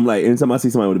anytime I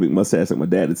see somebody with a big mustache like my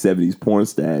dad, a 70s porn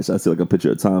stash, I see like a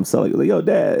picture of Tom Selleck. Like, yo,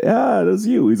 Dad, that's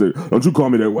you. He's like, don't you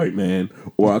call me that white man.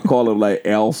 Or I call him like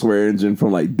Al Swearingen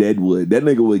from like Deadwood. That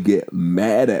nigga would get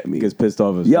mad at me. Gets pissed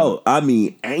off. I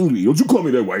mean angry. Don't you call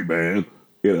me that white man.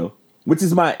 You know, which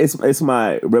is it's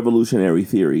my revolutionary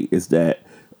theory is that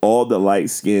all the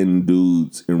light-skinned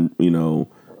dudes,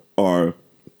 are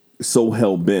so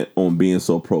hell-bent on being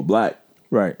so pro-black.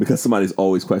 Right. Because somebody's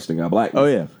always questioning our blackness. Oh,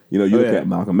 yeah. You look at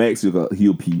Malcolm X, you look at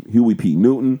Huey P.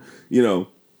 Newton.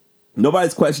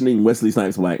 Nobody's questioning Wesley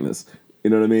Snipes' blackness. You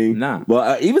know what I mean? Nah.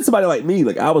 Well, even somebody like me,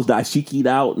 like I was dashiki'd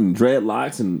out and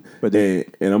dreadlocks and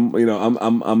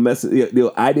I'm messing.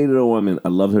 I dated a woman. I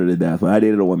love her to death, but I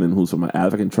dated a woman who's from an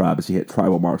African tribe, and she had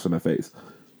tribal marks on her face.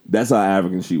 That's how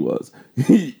African she was.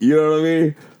 You know what I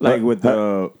mean? Like with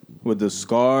the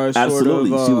scars. Absolutely,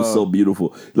 sort of, she was so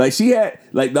beautiful. Like she had,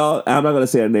 like, no, I'm not gonna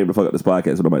say her name to fuck up this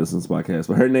podcast, but nobody listens to this podcast.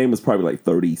 But her name is probably like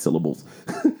 30 syllables.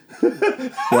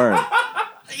 Word.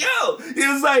 Yo,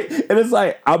 it's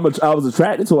like I was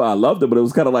attracted to her. I loved her, but it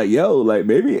was kind of like, yo, like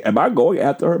maybe am I going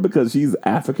after her because she's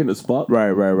African as fuck?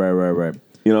 Right.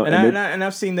 And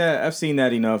I've seen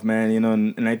that enough, man.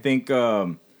 And I think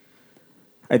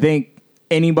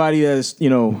anybody that's,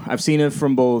 I've seen it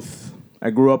from both. I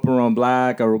grew up around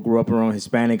black, I grew up around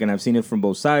Hispanic, and I've seen it from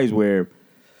both sides where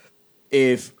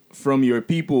if from your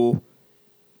people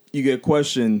you get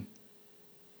questioned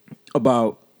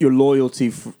about your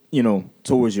loyalty,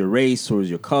 towards your race,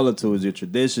 towards your color, towards your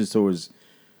traditions, towards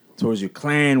your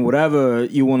clan, whatever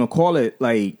you want to call it,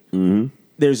 like,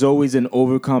 there's always an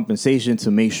overcompensation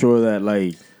to make sure that,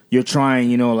 like, you're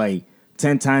trying,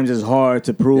 10 times as hard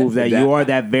to prove that you are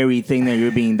that very thing that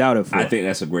you're being doubted for. I think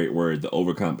that's a great word. The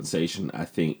overcompensation, I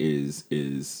think,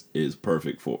 is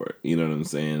perfect for it. You know what I'm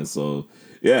saying? So,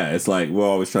 yeah, it's like we're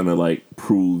always trying to, like,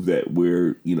 prove that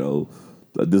we're,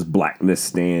 this blackness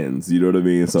stands. You know what I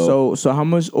mean? So how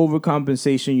much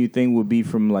overcompensation you think would be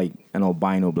from, like, an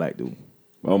albino black dude?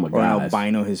 Oh, my God. Or an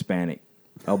albino Hispanic.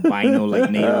 Albino, like,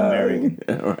 Native American.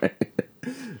 Right.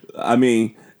 I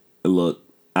mean, look,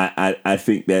 I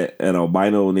think that an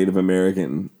albino Native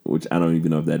American, which I don't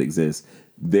even know if that exists,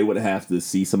 they would have to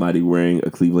see somebody wearing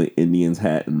a Cleveland Indians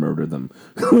hat and murder them.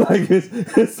 Like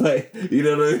it's like, you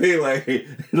know what I mean? Like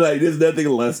there's nothing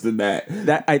less than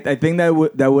that. I think that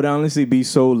would honestly be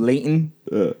so latent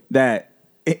that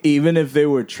even if they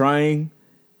were trying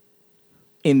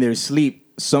in their sleep,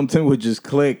 something would just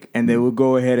click and they would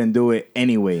go ahead and do it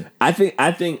anyway. I think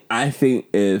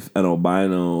if an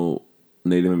albino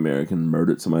Native American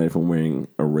murdered somebody from wearing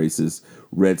a racist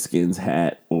Redskins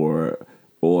hat or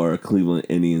Cleveland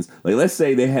Indians, like let's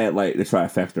say they had like the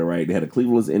trifecta, right? They had a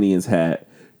Cleveland Indians hat,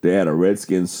 they had a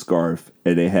Redskins scarf,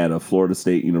 and they had a Florida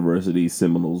State University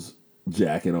Seminoles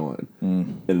jacket on.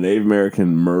 And a Native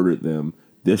American murdered them.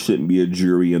 There shouldn't be a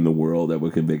jury in the world that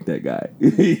would convict that guy.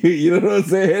 You know what I'm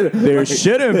saying? There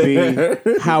shouldn't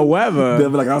be. However, they'll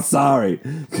be like, I'm sorry.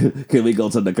 Can we go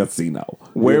to the casino?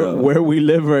 Where we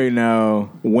live right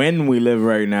now, when we live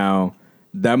right now,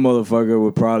 that motherfucker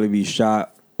would probably be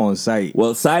shot on site.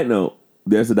 Well, side note,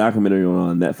 there's a documentary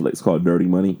on Netflix called Dirty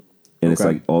Money, and it's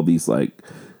like all these like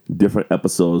different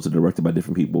episodes are directed by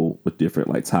different people with different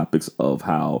like topics of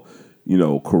how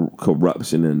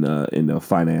corruption in the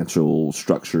financial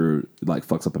structure like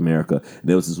fucks up America. And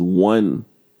there was this one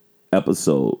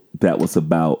episode that was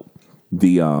about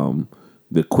the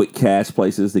quick cash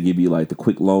places that give you like the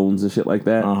quick loans and shit like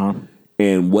that.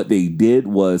 And what they did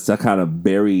was to kind of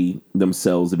bury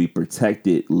themselves to be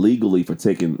protected legally for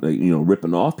taking,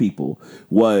 ripping off people,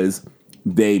 was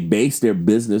they based their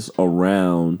business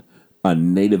around a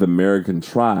Native American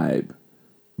tribe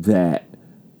that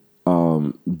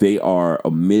they are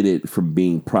omitted from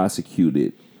being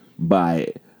prosecuted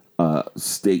by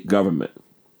state government.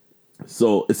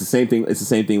 So it's the same thing. It's the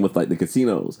same thing with like the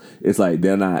casinos. It's like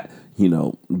they're not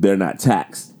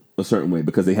taxed a certain way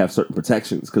because they have certain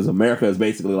protections. Because America is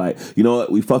basically like, you know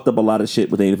what, we fucked up a lot of shit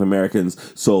with Native Americans.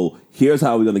 So here's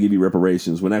how we're going to give you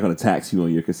reparations. We're not going to tax you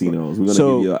on your casinos. We're going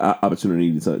to give you an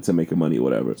opportunity to make your money or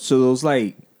whatever. So those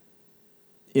like,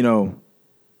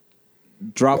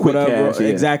 drop Quick whatever cash, yeah.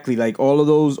 Exactly, like all of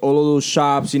those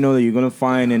shops, that you're gonna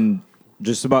find in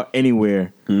just about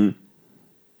anywhere.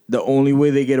 The only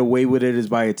way they get away with it is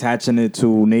by attaching it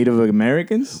to Native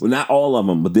Americans. Well, not all of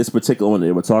them, but this particular one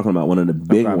they were talking about, one of the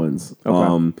big ones.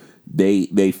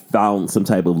 They found some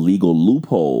type of legal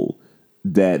loophole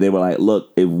that they were like,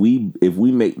 look, if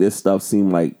we make this stuff seem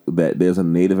like that there's a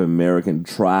Native American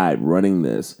tribe running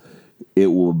this, it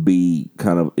will be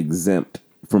kind of exempt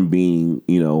from being,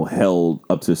 held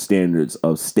up to standards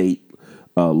of state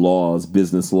laws,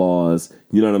 business laws.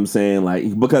 You know what I'm saying?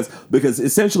 Like because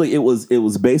essentially it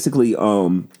was basically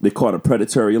they call it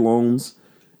predatory loans,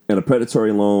 and a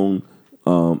predatory loan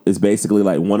is basically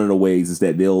like one of the ways is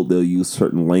that they'll use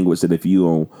certain language that if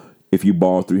you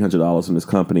borrow $300 from this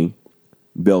company,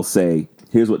 they'll say,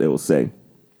 here's what they will say.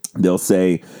 They'll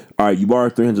say, all right, you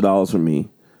borrowed $300 from me,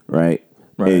 right?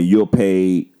 And you'll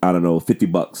pay, I don't know,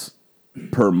 $50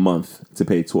 per month to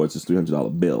pay towards this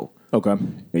 $300 bill. Okay.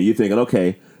 And you're thinking,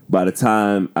 okay, by the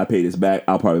time I pay this back,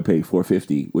 I'll probably pay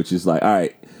 $450, which is like, all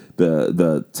right,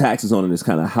 the taxes on it is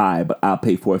kind of high, but I'll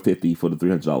pay $450 for the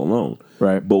 $300 loan.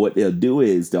 Right. But what they'll do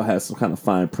is they'll have some kind of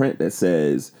fine print that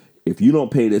says, if you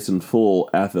don't pay this in full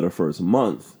after the first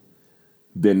month,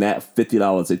 then that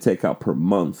 $50 they take out per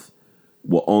month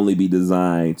will only be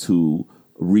designed to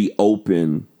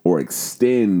reopen or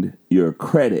extend your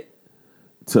credit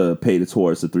to pay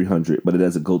towards the $300, but it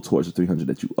doesn't go towards the $300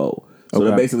 that you owe. So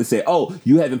they basically say, "Oh,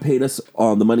 you haven't paid us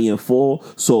on the money in full,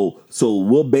 so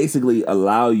we'll basically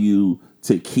allow you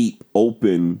to keep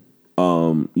open,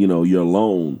 your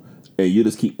loan, and you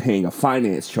just keep paying a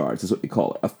finance charge." That's what they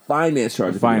call it, a finance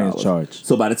charge. Finance charge.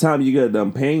 So by the time you get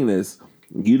done paying this,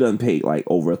 you done paid like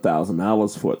over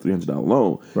 $1,000 for a $300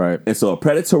 loan, right? And so a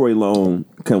predatory loan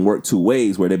can work two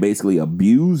ways, where they basically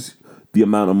abuse the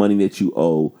amount of money that you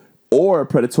owe. Or a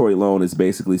predatory loan is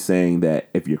basically saying that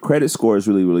if your credit score is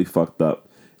really, really fucked up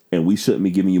and we shouldn't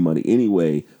be giving you money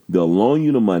anyway, they'll loan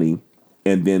you the money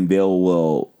and then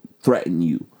will threaten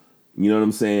you. You know what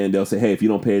I'm saying? They'll say, hey, if you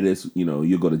don't pay this,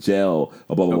 you'll go to jail,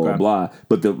 or blah, blah, blah, blah.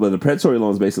 But the predatory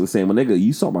loan is basically saying, well, nigga,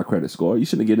 you saw my credit score. You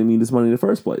shouldn't have given me this money in the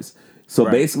first place. So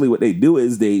basically what they do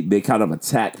is they kind of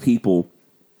attack people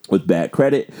with bad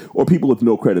credit or people with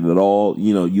no credit at all.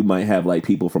 You might have like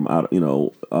people from out,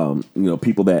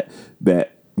 people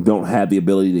that don't have the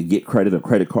ability to get credit or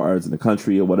credit cards in the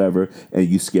country or whatever, and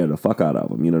you scare the fuck out of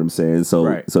them. You know what I'm saying?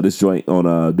 So so this joint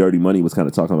on Dirty Money was kind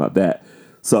of talking about that.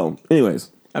 So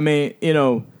anyways, I mean,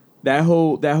 that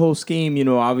whole scheme,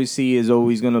 obviously is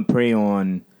always going to prey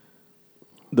on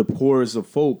the poorest of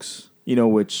folks,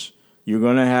 which you're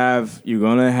going to have,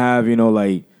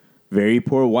 like very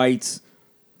poor whites.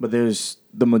 But there's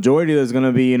the majority that's going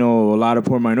to be, a lot of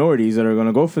poor minorities that are going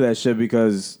to go for that shit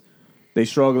because they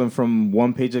struggling from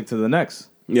one paycheck to the next.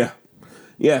 Yeah.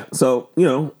 Yeah. So,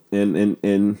 and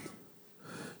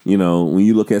when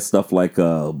you look at stuff like,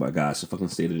 oh my gosh, the fucking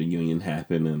State of the Union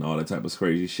happened and all that type of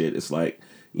crazy shit, it's like,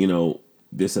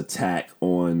 this attack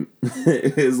on,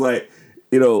 it's like,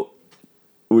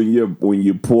 when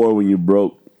you're poor, when you're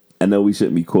broke, I know we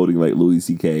shouldn't be quoting like Louis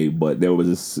C.K., but there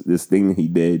was this thing that he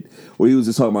did where he was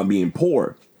just talking about being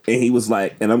poor. And he was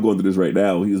like, and I'm going through this right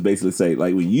now, he was basically saying,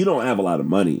 like, when you don't have a lot of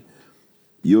money,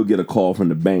 you'll get a call from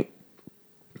the bank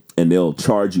and they'll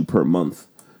charge you per month.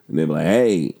 And they'll be like,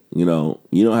 hey, you don't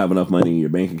have enough money in your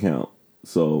bank account,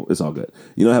 so it's all good.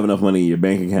 You don't have enough money in your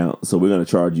bank account, so we're going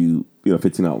to charge you,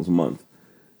 $15 a month.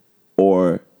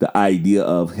 Or the idea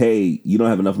of, hey, you don't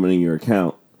have enough money in your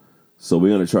account, so we're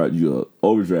going to charge you an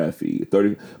overdraft fee.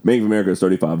 Bank of America is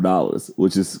 $35,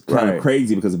 which is kind of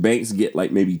crazy because banks get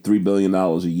like maybe $3 billion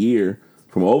a year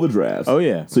from overdrafts. Oh,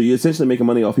 yeah. So you're essentially making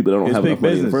money off people that don't have enough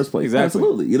money in the first place. Exactly.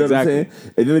 Absolutely. You know what I'm saying?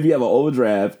 And then if you have an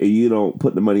overdraft and you don't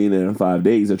put the money in there in 5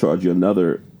 days, they'll charge you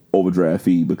another overdraft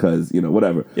fee because,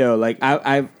 whatever. Yo, like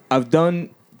I've done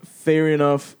fair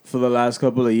enough for the last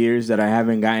couple of years that I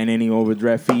haven't gotten any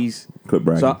overdraft fees. Quit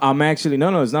bragging. So I'm actually,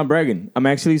 no, it's not bragging. I'm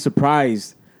actually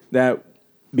surprised that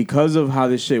because of how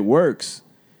this shit works,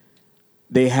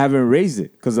 they haven't raised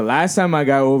it. Because the last time I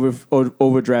got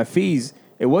overdraft fees,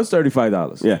 it was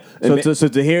 $35. Yeah. So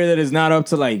to hear that it's not up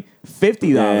to like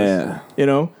 $50,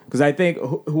 because I think,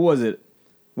 who was it?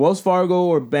 Wells Fargo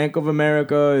or Bank of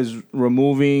America is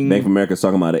removing... Bank of America is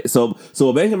talking about it. So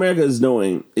what Bank of America is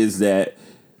doing is that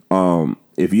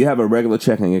if you have a regular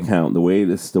checking account, the way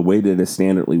that it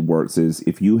standardly works is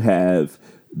if you have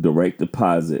direct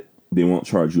deposit, they won't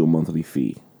charge you a monthly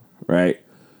fee, right?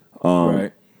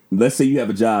 Right. Let's say you have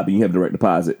a job and you have direct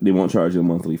deposit, they won't charge you a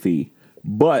monthly fee.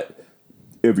 But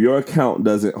if your account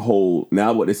doesn't hold,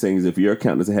 now what they're saying is if your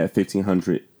account doesn't have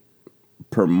 $1,500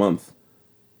 per month,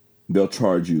 they'll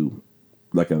charge you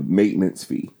like a maintenance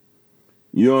fee.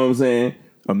 You know what I'm saying?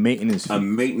 A maintenance fee. A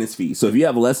maintenance fee. So if you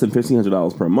have less than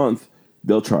 $1,500 per month,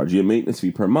 they'll charge you a maintenance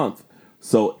fee per month.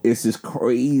 So it's this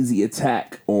crazy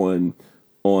attack on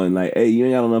like, hey, you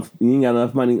ain't got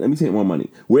enough money. Let me take more money.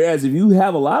 Whereas if you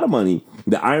have a lot of money,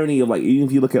 the irony of like, even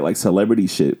if you look at like celebrity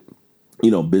shit,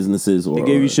 businesses or... They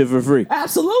gave you shit for free.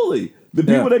 Absolutely. The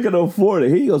people that can afford it,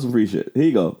 here you go, some free shit. Here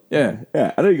you go. Yeah.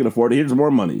 Yeah, I know you can afford it. Here's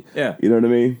more money. Yeah. You know what I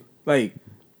mean? Like,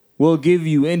 we'll give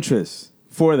you interest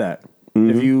for that.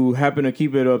 Mm-hmm. If you happen to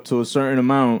keep it up to a certain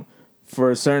amount for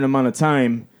a certain amount of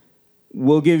time,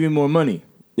 we'll give you more money.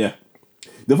 Yeah.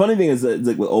 The funny thing is that it's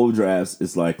like with overdrafts,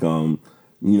 it's like,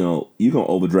 you can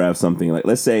overdraft something. Like,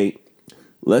 let's say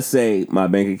my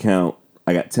bank account,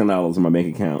 I got $10 in my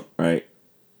bank account, right?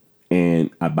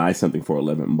 And I buy something for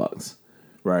 $11.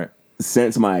 Right.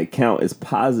 Since my account is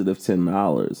positive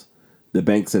 $10, the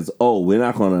bank says, "Oh, we're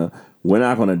not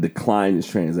gonna decline this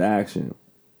transaction.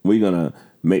 We're gonna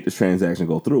make this transaction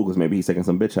go through because maybe he's taking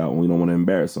some bitch out and we don't want to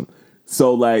embarrass him."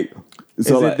 So like, is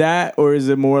it that, or is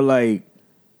it more like,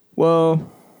 well,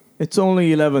 it's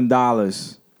only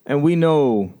 $11, and we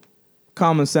know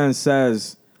common sense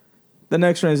says the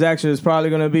next transaction is probably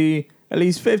gonna be at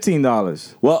least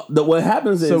 $15. Well, what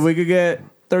happens is, so we could get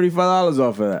 $35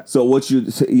 off of that. So that's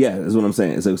what I'm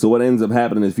saying. So what ends up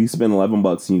happening is if you spend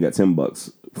 $11 and you got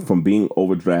 $10 from being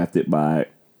overdrafted by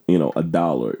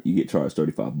 $1, you get charged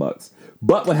 $35.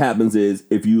 But what happens is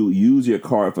if you use your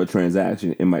card for a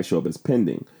transaction, it might show up as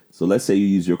pending. So let's say you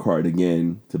use your card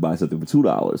again to buy something for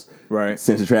 $2. Right.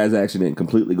 Since the transaction didn't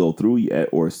completely go through yet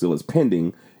or still is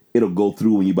pending, it'll go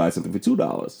through when you buy something for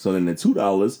 $2. So then the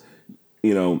 $2,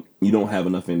 you don't have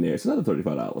enough in there. It's another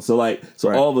 $35. So right.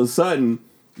 All of a sudden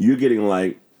you're getting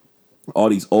like all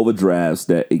these overdrafts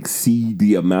that exceed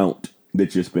the amount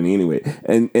that you're spending anyway.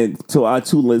 And to our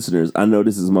two listeners, I know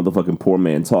this is motherfucking poor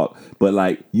man talk, but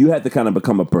like you have to kind of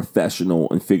become a professional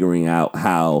in figuring out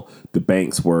how the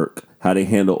banks work, how they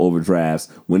handle overdrafts,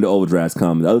 when the overdrafts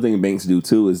come. The other thing banks do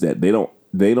too is that they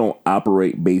don't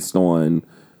operate based on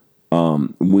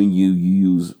when you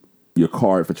use your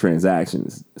card for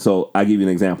transactions. So I give you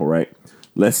an example, right?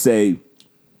 Let's say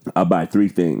I buy 3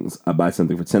 things. I buy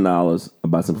something for $10. I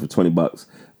buy something for $20.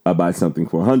 I buy something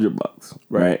for $100.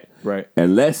 Right. Right.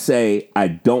 And let's say I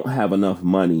don't have enough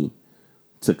money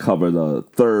to cover the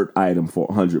third item for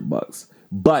 $100,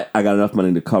 but I got enough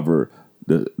money to cover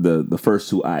the first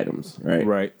 2 items. Right.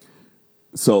 Right.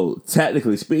 So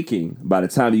technically speaking, by the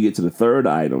time you get to the third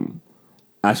item,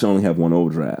 I should only have 1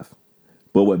 overdraft.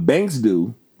 But what banks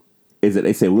do is that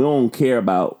they say, we don't care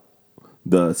about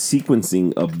the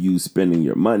sequencing of you spending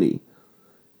your money.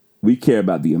 We care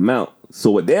about the amount. So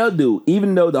what they'll do,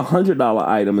 even though the $100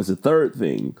 item is the third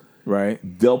thing, right,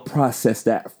 they'll process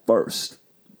that first.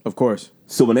 Of course.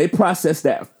 So when they process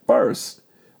that first,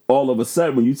 all of a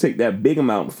sudden, when you take that big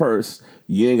amount first,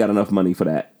 you ain't got enough money for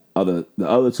the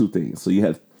other 2 things. So you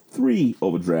have 3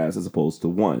 overdrafts as opposed to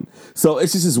 1. So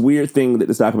it's just this weird thing that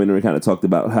this documentary kind of talked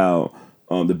about how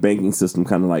the banking system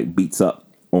kind of like beats up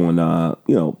on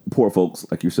poor folks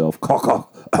like yourself,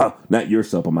 not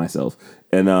yourself, but myself,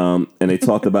 and they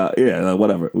talked about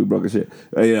whatever, we broke a shit,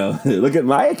 look at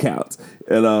my accounts,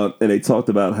 and they talked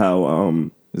about how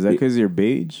is that because you're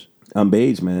beige? I'm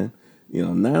beige, man.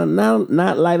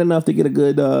 Not light enough to get a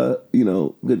good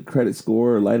good credit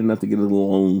score, or light enough to get a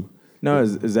loan. No,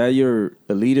 is that your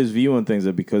elitist view on things,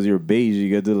 that because you're beige you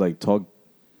get to like talk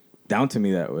down to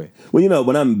me that way? Well,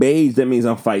 when I'm beige, that means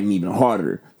I'm fighting even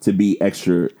harder to be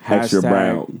extra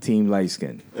brown. Team light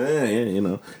skin.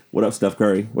 Yeah, What up, Steph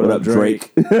Curry? What up,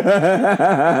 Drake? This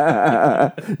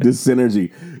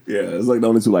synergy. Yeah, it's like the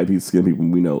only two light skin people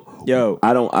we know. Yo,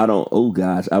 I don't. Oh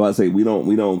gosh, I about to say we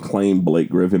don't claim Blake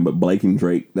Griffin, but Blake and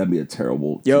Drake, that'd be a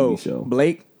terrible TV show.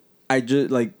 Blake, I just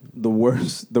like the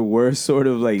worst sort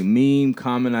of like meme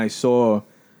comment I saw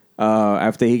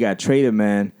after he got traded,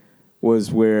 man,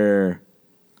 was where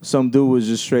some dude was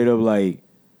just straight up like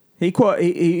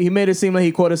he made it seem like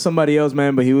he quoted somebody else,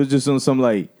 man, but he was just on some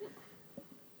like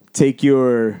take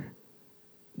your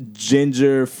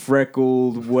ginger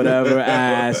freckled whatever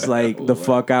ass like the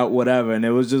fuck out whatever, and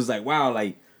it was just like wow,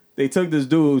 like they took this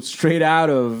dude straight out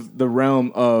of the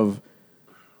realm of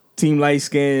team light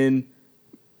skin,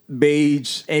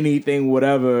 beige, anything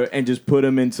whatever, and just put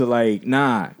him into like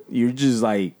nah, you're just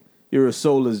like you're a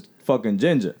soulless fucking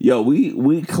ginger. Yo,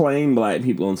 we claim black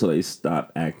people until they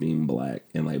stop acting black,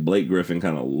 and like Blake Griffin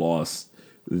kind of lost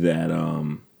that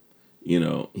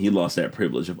he lost that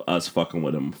privilege of us fucking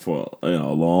with him for a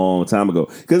long time ago.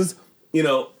 Because,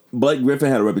 Blake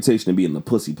Griffin had a reputation of being the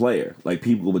pussy player. Like,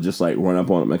 people would just, like, run up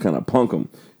on him and kind of punk him.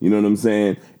 You know what I'm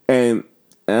saying? And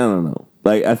I don't know.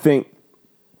 Like, I think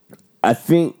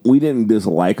we didn't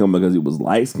dislike him because he was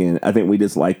light-skinned. I think we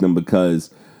disliked him because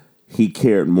he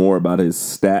cared more about his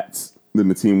stats than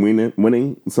the team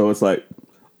winning. So it's like,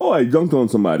 oh, I dunked on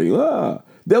somebody.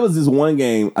 There was this one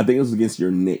game, I think it was against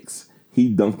your Knicks.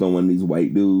 He dunked on one of these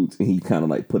white dudes, and he kind of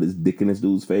like put his dick in this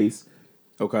dude's face.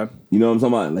 Okay. You know what I'm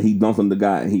talking about? Like, he dunked on the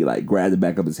guy, and he like grabbed the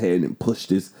back of his head and pushed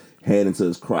his head into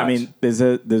his crotch. I mean, this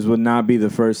would not be the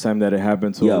first time that it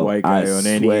happened to a white guy on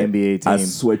any NBA team. I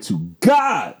swear to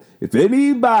God, if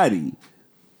anybody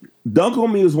dunk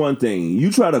on me is one thing.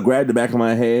 You try to grab the back of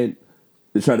my head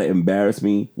to try to embarrass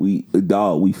me, we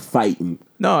fighting.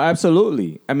 No,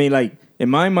 absolutely. I mean, like in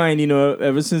my mind,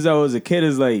 ever since I was a kid,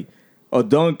 it's like a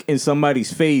dunk in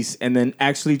somebody's face and then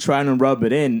actually trying to rub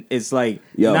it in. It's like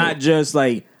not just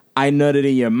like I nutted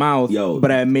in your mouth,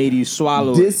 but I made you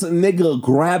swallow this nigga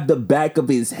grabbed the back of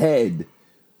his head.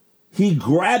 He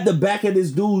grabbed the back of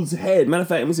this dude's head. Matter of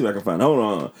fact, let me see if I can find it. Hold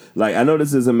on. Like, I know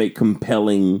this doesn't make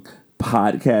compelling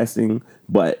podcasting,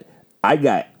 but I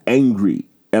got angry.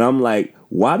 And I'm like,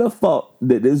 why the fuck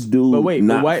did this dude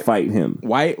not fight him?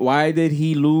 Why did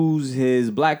he lose his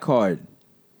black card?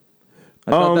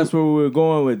 I thought that's where we were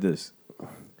going with this.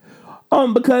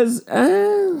 Because I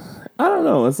don't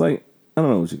know. It's like I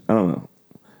don't know.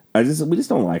 We just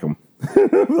don't like him.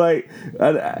 Like,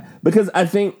 because I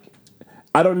think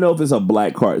I don't know if it's a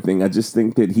black card thing. I just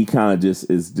think that he kind of just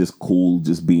is just cool,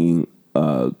 just being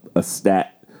a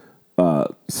stacker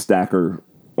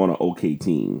on an okay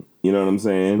team. You know what I'm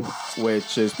saying?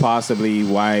 Which is possibly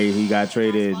why he got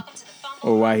traded,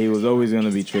 or why he was always going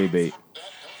to be trade bait.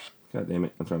 God damn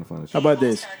it. I'm trying to find this. How about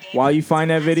this? While you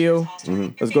find that video,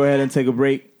 let's go ahead and take a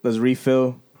break. Let's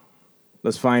refill.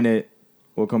 Let's find it.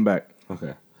 We'll come back.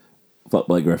 Okay. Fuck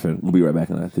Blake Griffin. We'll be right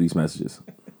back after these messages.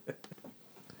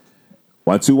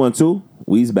 1212.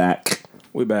 We's back.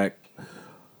 We back.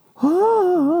 That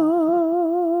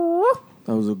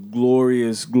was a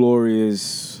glorious,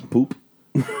 glorious poop.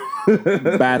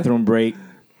 Bathroom break.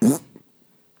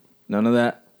 None of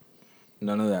that.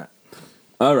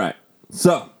 All right.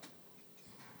 So,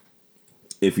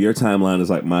 if your timeline is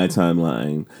like my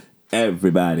timeline,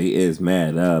 everybody is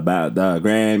mad about the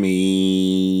Grammys.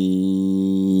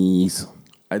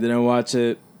 I didn't watch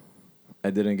it. I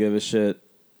didn't give a shit.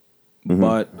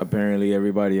 But apparently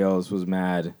everybody else was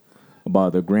mad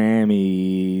about the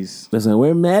Grammys. Listen,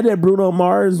 we're mad that Bruno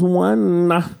Mars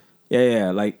won.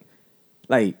 Yeah. Like,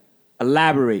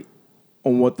 elaborate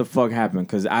on what the fuck happened,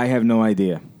 because I have no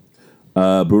idea.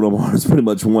 Bruno Mars pretty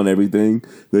much won everything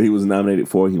that he was nominated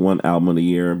for. He won Album of the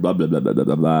Year, blah, blah, blah, blah, blah,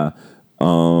 blah, blah.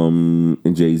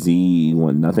 And Jay-Z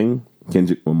won nothing.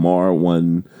 Kendrick Lamar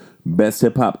won Best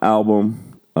Hip Hop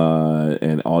Album,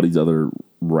 and all these other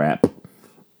rap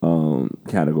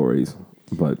categories.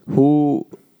 But who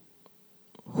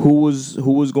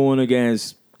was going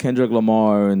against Kendrick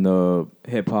Lamar in the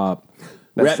hip hop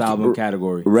best album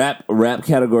category? Rap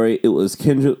category. It was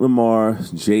Kendrick Lamar,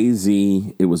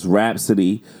 Jay-Z. It was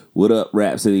Rhapsody. What up,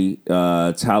 Rhapsody?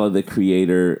 Tyler the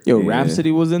Creator. Yo,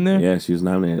 Rhapsody was in there? Yeah, she was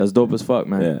nominated. That's dope as fuck,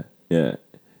 man. Yeah.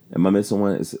 Am I missing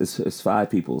one? It's 5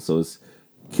 people. So it's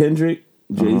Kendrick,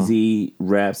 Jay-Z,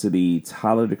 Rhapsody,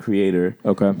 Tyler the Creator.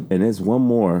 Okay. And there's one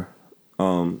more.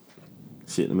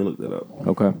 Shit, let me look that up.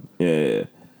 Okay. Yeah.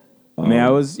 I mean, I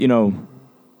was, the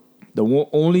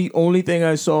only thing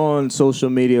I saw on social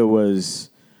media was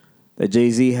that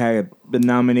Jay-Z had been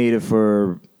nominated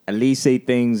for at least 8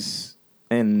 things,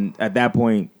 and at that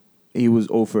point, he was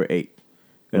 0 for 8.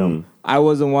 I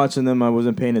wasn't watching them. I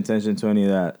wasn't paying attention to any of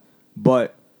that.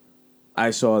 But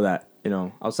I saw that.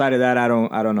 outside of that, I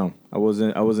don't know. I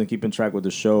wasn't keeping track with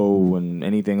the show and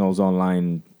anything else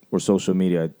online or social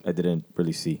media. I didn't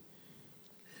really see.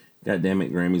 God damn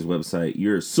it, Grammy's website.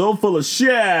 You're so full of shit.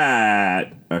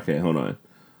 Okay, hold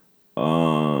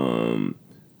on.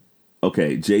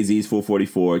 Okay, Jay-Z's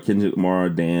 444, Kendrick Lamar,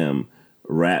 Damn,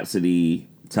 Rhapsody,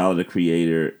 Tyler the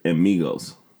Creator, and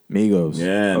Migos.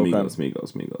 Yeah, okay.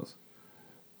 Migos.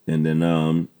 And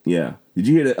then, yeah. Did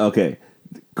you hear that? Okay.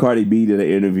 Cardi B did an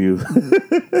interview.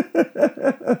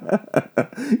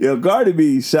 Yo, Cardi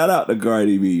B, shout out to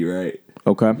Cardi B, right?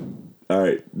 Okay. All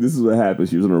right, this is what happened.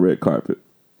 She was on the red carpet.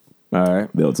 All right.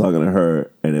 They were talking to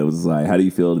her, and it was like, how do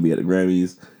you feel to be at the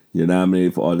Grammys? You're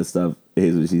nominated for all this stuff.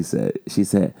 Here's what she said. She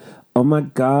said, oh my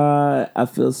God, I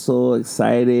feel so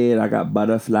excited. I got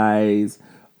butterflies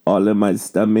all in my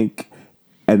stomach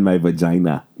and my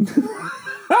vagina.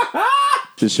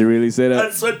 Did she really say that?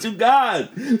 I swear to God.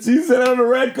 She said it on the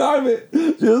red carpet.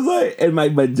 She was like, in my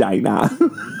vagina.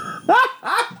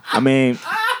 I mean,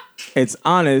 it's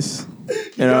honest.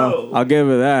 You know, I'll give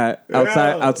her that.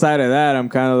 Outside of that, I'm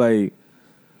kind of like,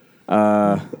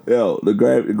 the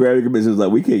Grammy Commission was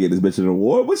like, we can't get this bitch an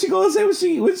award. What's she gonna say? What's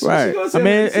she gonna say? I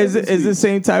mean, it's the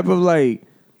same type of like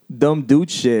dumb dude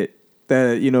shit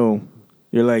that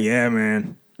you're like, yeah,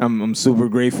 man, I'm super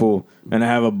grateful and I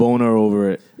have a boner over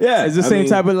it. Yeah, it's the same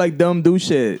type of like dumb dude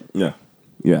shit. Yeah.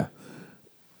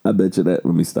 I bet you that.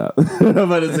 Let me stop. I'm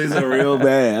about to say something real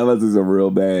bad.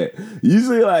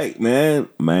 Usually, like, man,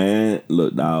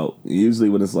 look, dog. Usually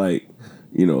when it's like,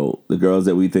 the girls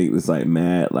that we think is like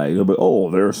mad, like, oh,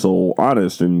 they're so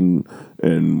honest and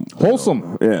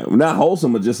wholesome. Yeah, not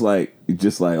wholesome, but just like,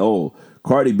 oh,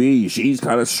 Cardi B, she's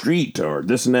kind of street or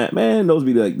this and that. Man, those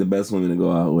be like the best women to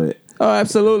go out with. Oh,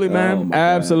 absolutely, man.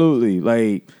 Absolutely.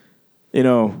 God.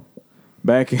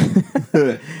 Like,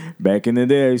 back in the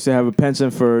day, I used to have a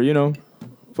penchant for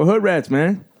hood rats,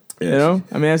 man. Yeah,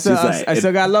 I mean, I still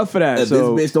got love for that. If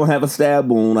so this bitch don't have a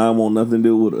stab wound, I want nothing to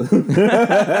do with her.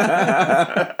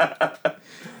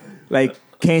 Like,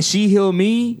 can she heal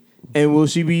me? And will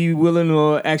she be willing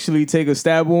to actually take a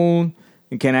stab wound?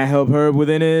 And can I help her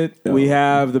within it? Yeah. We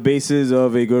have the basis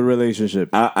of a good relationship.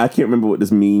 I can't remember what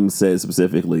this meme said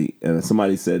specifically. And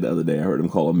somebody said the other day, I heard them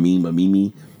call a meme a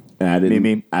meme. And I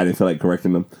didn't feel like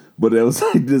correcting them. But it was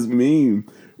like this meme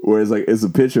where it's like, it's a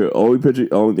picture. Only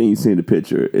thing you see in the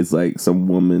picture is like some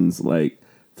woman's like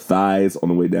thighs on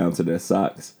the way down to their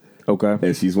socks. Okay.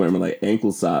 And she's wearing like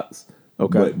ankle socks.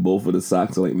 Okay. But both of the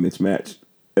socks are like mismatched.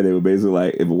 And they were basically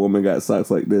like, if a woman got socks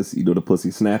like this, the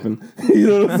pussy snapping. You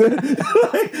know what I'm saying?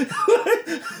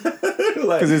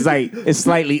 Because it's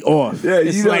slightly off. Yeah,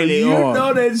 it's slightly off. You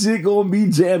know that shit gonna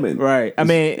be jamming. Right. I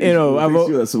mean, you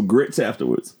have some grits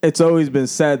afterwards. It's always been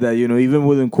said that, even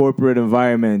within corporate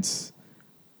environments,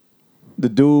 the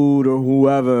dude or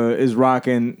whoever is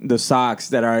rocking the socks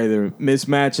that are either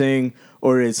mismatching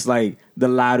or it's like the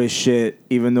loudest shit,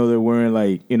 even though they're wearing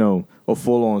like, a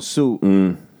full-on suit.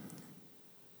 Mm.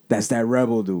 That's that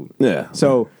rebel dude. Yeah.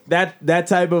 So that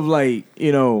type of like,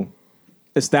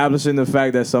 establishing the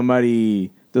fact that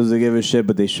somebody doesn't give a shit,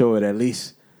 but they show it at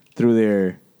least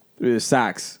through their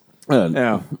socks. Fucking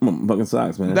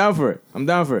socks, man. I'm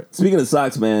down for it. Speaking of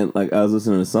socks, man, like I was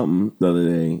listening to something the other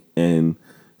day, and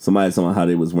somebody talking about how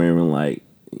they was wearing like,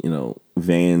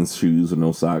 Vans shoes with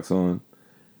no socks on.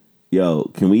 Yo,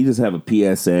 can we just have a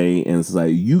PSA and it's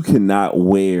like, you cannot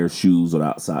wear shoes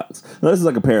without socks. Now, this is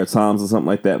like a pair of Toms or something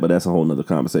like that, but that's a whole nother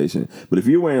conversation. But if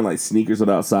you're wearing like sneakers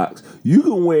without socks, you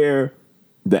can wear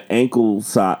the ankle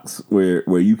socks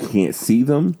where you can't see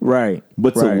them. Right.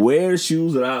 But to wear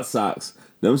shoes without socks,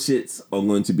 them shits are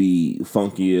going to be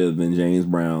funkier than James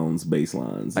Brown's bass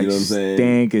lines. You know what I'm saying?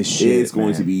 Stank as shit. It's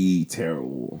going to be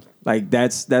terrible. Like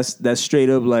that's straight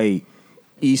up like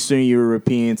Eastern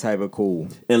European type of cool.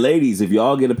 And ladies, if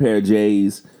y'all get a pair of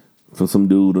J's from some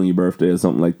dude on your birthday or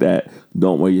something like that,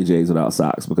 don't wear your J's without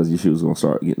socks because your shoes are gonna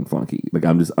start getting funky. Like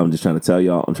I'm just trying to tell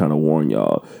y'all, I'm trying to warn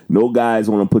y'all. No guys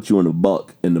want to put you in the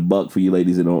buck, and the buck for you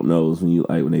ladies that don't know is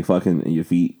when they fucking and your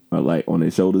feet are like on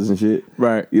their shoulders and shit.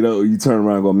 Right. You turn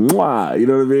around and go mwah. You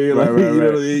know what I mean? Like, right. You know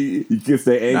what I mean? You kiss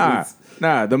their ankles.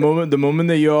 Nah. The moment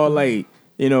that you're all like,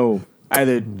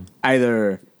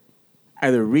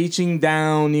 either reaching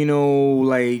down,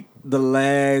 like the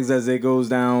legs as it goes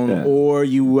down, or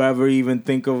you ever even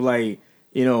think of like,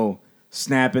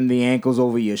 snapping the ankles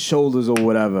over your shoulders or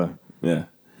whatever. Yeah.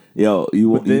 Yo,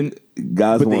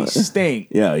 guys but want, they stink.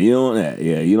 Yeah, you don't want that.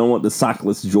 Yeah, you don't want the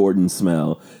sockless Jordan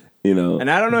smell. You know, and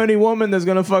I don't know any woman that's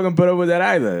gonna fucking put up with that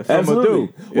either. From absolutely. a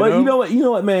dude, Well, you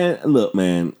know what, man. Look,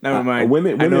 man. Never mind.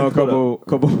 Women I know a couple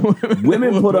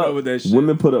women put up with that shit.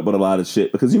 Women put up with a lot of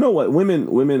shit because you know what,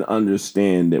 women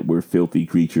understand that we're filthy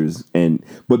creatures,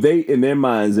 but they in their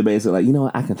minds they're basically like, you know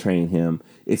what, I can train him.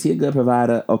 Is he a good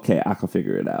provider? Okay, I can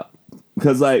figure it out.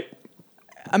 Because like,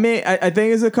 I mean, I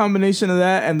think it's a combination of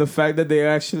that and the fact that they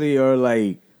actually are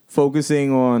like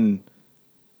focusing on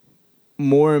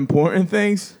more important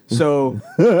things, so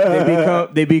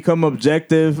they become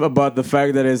objective about the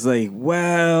fact that it's like,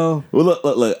 well look,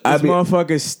 this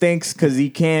motherfucker stinks because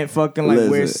he can't fucking like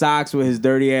wear socks with his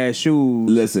dirty ass shoes.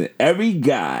 Listen, every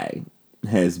guy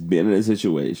has been in a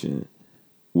situation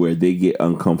where they get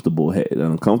uncomfortable head. An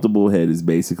uncomfortable head is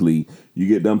basically you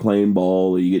get done playing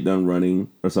ball or you get done running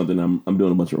or something. I'm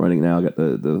doing a bunch of running now. I got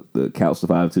the Couch to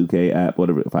 52K app,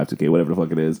 whatever 52K, whatever the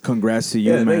fuck it is. Congrats to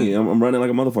you, man. Man. I'm running like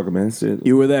a motherfucker, man. Shit.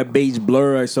 You were that beige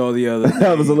blur I saw the other day.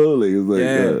 Absolutely. It's like,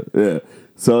 yeah.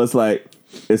 So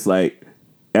it's like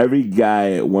every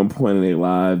guy at one point in their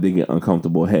life they get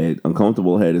uncomfortable head.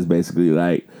 Uncomfortable head is basically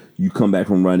like you come back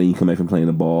from running, you come back from playing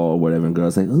the ball or whatever, and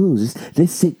girls like, ooh, just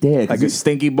sit there. Like a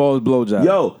stinky balls blowjob.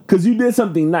 Yo, because you did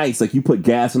something nice, like you put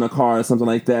gas in a car or something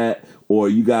like that, or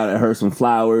you got her some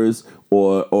flowers,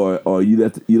 or you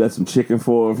left some chicken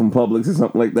for her from Publix or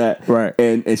something like that. Right.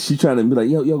 And she trying to be like,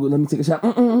 yo, let me take a shot.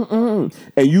 And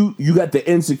you got the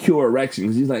insecure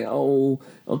erection. She's like, oh,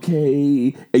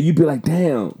 okay. And you be like,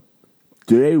 damn,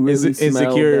 do they really smell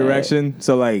insecure bad? erection?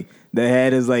 So like the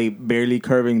head is like barely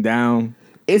curving down.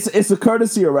 It's a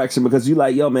courtesy erection because you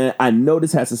like, yo, man, I know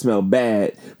this has to smell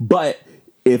bad, but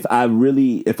if I'm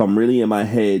really in my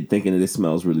head thinking that this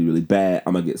smells really, really bad,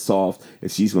 I'm gonna get soft, and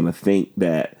she's gonna think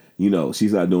that, you know,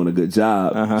 she's not doing a good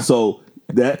job. Uh-huh. So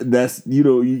that's you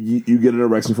know, you get an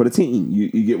erection for the team. You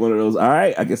get one of those. All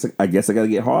right, I guess I gotta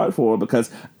get hard for her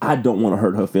because I don't want to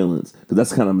hurt her feelings because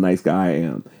that's the kind of nice guy I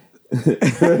am.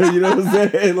 You know what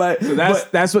I'm saying? Like, so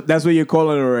that's what you're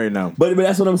calling it right now. But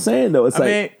that's what I'm saying though. It's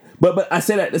But I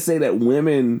say that to say that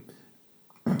women.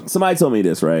 Somebody told me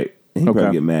this, right? And he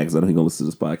probably get mad because I don't think he's gonna listen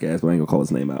to this podcast, but I ain't gonna call his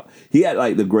name out. He had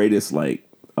like the greatest like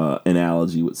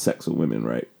analogy with sex with women,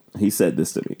 right? He said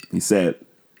this to me. He said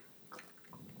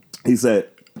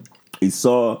he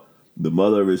saw the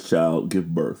mother of his child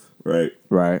give birth, right?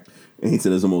 Right. And he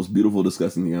said it's the most beautiful,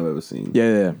 disgusting thing I've ever seen.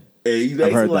 Yeah. And he's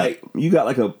basically like, you got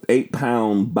like a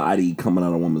 8-pound body coming out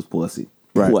of a woman's pussy.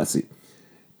 Right. Pussy.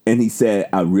 And he said,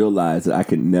 I realized that I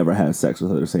could never have sex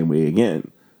with her the same way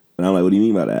again. And I'm like, what do you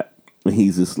mean by that? And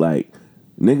he's just like,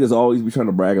 niggas always be trying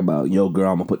to brag about, yo,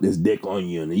 girl, I'm going to put this dick on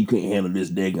you and you can't handle this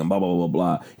dick and blah, blah, blah,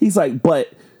 blah. He's like,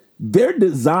 but they're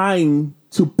designed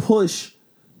to push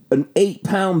an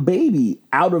 8-pound baby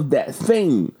out of that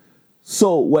thing.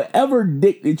 So whatever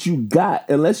dick that you got,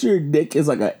 unless your dick is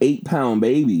like an 8-pound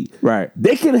baby, right,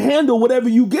 they can handle whatever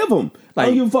you give them. Like, I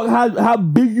don't give a fuck how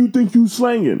big you think you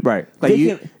slanging. Right. Like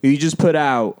you just put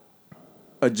out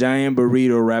a giant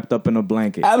burrito wrapped up in a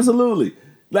blanket. Absolutely.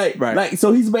 Like,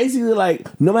 so he's basically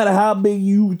like, no matter how big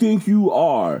you think you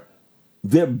are,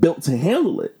 they're built to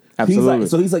handle it.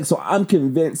 Absolutely. He's like, so I'm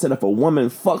convinced that if a woman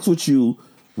fucks with you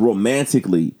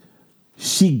romantically,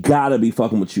 she gotta be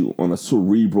fucking with you on a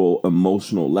cerebral,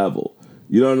 emotional level.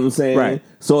 You know what I'm saying? Right.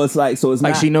 So it's like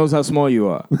not, she knows how small you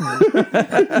are,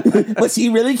 but she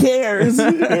really cares.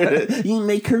 You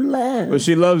make her laugh. But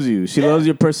she loves you. She loves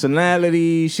your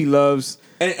personality. She loves,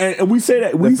 and we say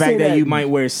that the fact that you might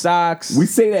wear socks. We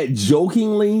say that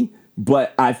jokingly.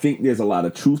 But I think there's a lot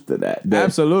of truth to that.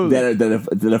 Absolutely. That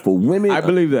if a woman, I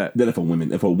believe that. If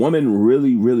a woman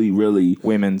really, really, really,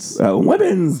 women's,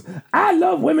 I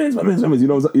love women's. You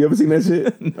know, you ever seen that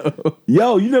shit? No.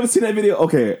 Yo, you never seen that video?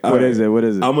 Okay. What is it?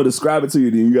 I'm gonna describe it to you.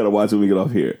 Then you gotta watch it when we get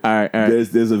off here. All right.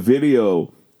 There's a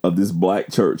video of this black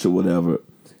church or whatever,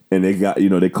 and they got,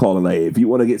 they calling like, if you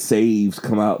want to get saved,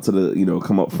 come out to the,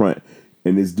 come up front,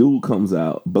 and this dude comes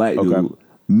out, black dude.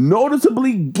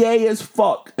 Noticeably gay as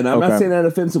fuck, and I'm not saying that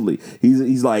offensively.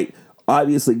 He's like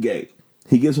obviously gay.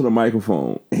 He gets on a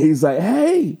microphone. He's like,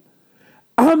 "Hey,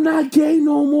 I'm not gay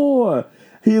no more."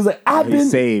 He's like, "I've been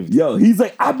saved." Yo, he's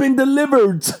like, "I've been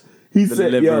delivered." He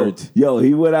said, "Yo."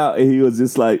 He went out and he was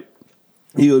just like,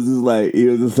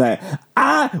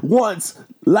 I once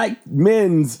liked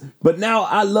men's, but now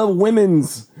I love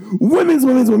women's. Women's.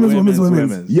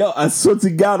 Yo, I swear to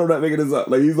God, I'm not making this up.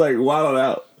 Like, he's like wilding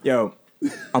out. Yo.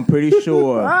 I'm pretty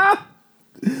sure.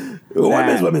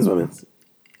 Women's.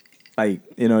 Like,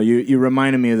 you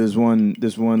reminded me of this one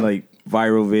like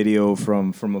viral video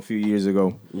from a few years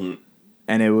ago,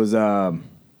 and it was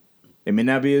it may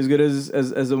not be as good as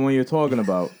the one you're talking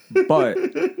about, but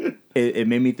it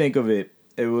made me think of it.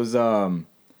 It was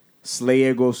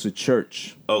Slayer Goes to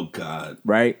Church. Oh, God.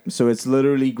 Right? So it's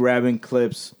literally grabbing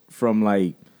clips from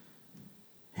like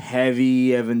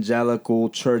heavy evangelical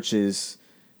churches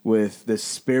with the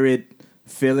Spirit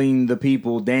filling the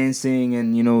people, dancing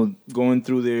and, you know, going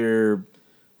through their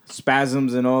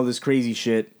spasms and all this crazy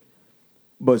shit,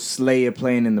 but Slayer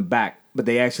playing in the back. But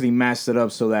they actually matched it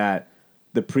up so that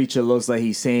the preacher looks like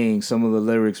he's saying some of the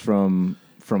lyrics from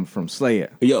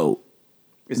Slayer. Yo.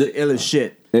 It's the illest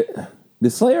shit.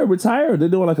 Did Slayer retire? They're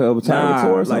doing like a retirement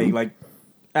tour or something? Like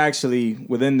actually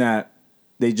within that,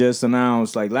 they just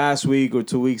announced like last week or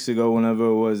 2 weeks ago, whenever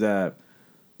it was, that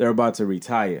they're about to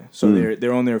retire. So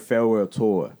they're on their farewell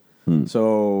tour.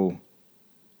 So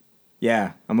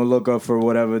yeah, I'm gonna look up for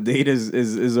whatever date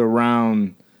is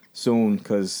around soon,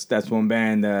 because that's one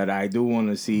band that I do want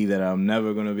to see that I'm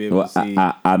never gonna be able to see.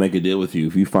 I make a deal with you.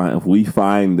 If we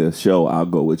find the show, I'll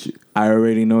go with you. I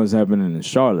already know it's happening in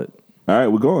Charlotte. All right,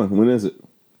 we're going. When is it?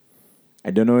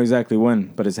 I don't know exactly when,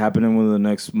 but it's happening within the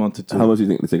next month or two. How much do you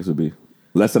think the tickets would be?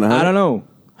 Less than 100? I don't know.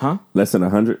 Huh? Less than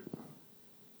 100?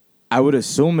 I would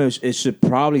assume it should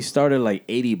probably start at like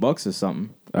 $80 or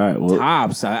something. All right, well,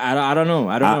 tops. I don't know.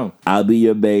 I don't know. I'll be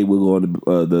your babe. We're going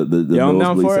to the yo, I'm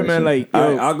down for section. it, man. Like, yo, all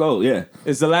right, I'll go. Yeah,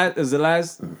 it's the last.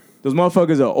 Those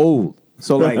motherfuckers are old.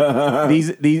 So like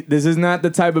this is not the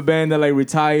type of band that like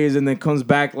retires and then comes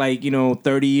back like, you know,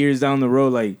 30 years down the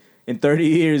road. Like in 30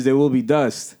 years they will be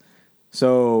dust.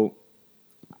 So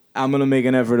I'm gonna make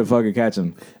an effort to fucking catch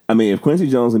them. I mean, if Quincy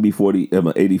Jones can be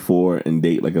 84 and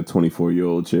date like a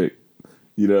 24-year-old chick,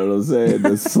 you know what I'm saying?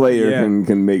 The Slayer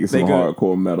can make some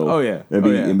hardcore metal. Oh yeah,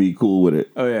 and be cool with it.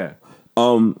 Oh yeah.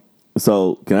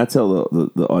 So can I tell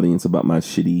the audience about my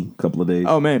shitty couple of days?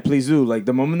 Oh man, please do. Like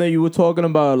the moment that you were talking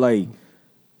about like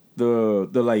the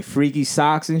like freaky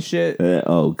socks and shit.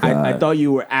 Oh god. I thought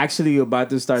you were actually about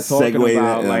to start talking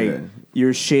about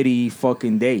your shitty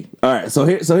fucking day. All right, so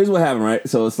here's what happened, right?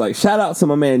 So it's like shout out to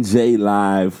my man Jay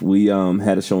Live. We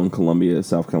had a show in Columbia,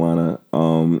 South Carolina.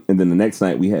 And then the next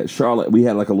night we had Charlotte. We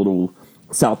had like a little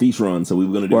Southeast run, so we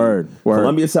were gonna do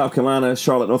Columbia, South Carolina,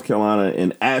 Charlotte, North Carolina,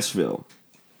 and Asheville.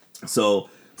 So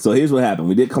here's what happened.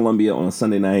 We did Columbia on a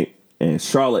Sunday night, and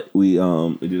Charlotte we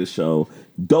did a show.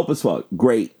 Dope as fuck.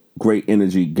 Great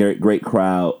energy, great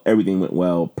crowd. Everything went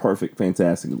well. Perfect,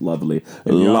 fantastic, lovely.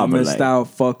 If y'all missed out,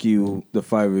 fuck you, the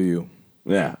 5 of you.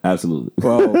 Yeah, absolutely.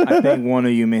 Well, I think one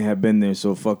of you may have been there,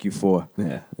 so fuck you 4.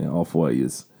 Yeah, all 4 of you.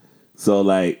 So,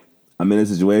 like, I'm in a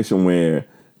situation where,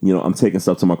 you know, I'm taking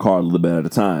stuff to my car a little bit at a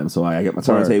time. So I get my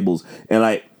turntables. And,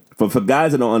 like, for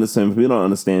guys that don't understand, for people that don't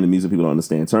understand the music, people don't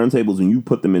understand, turntables, when you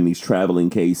put them in these traveling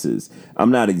cases,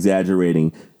 I'm not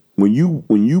exaggerating. When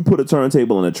you put a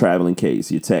turntable in a traveling case,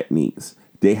 your Techniques,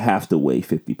 they have to weigh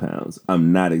 50 pounds.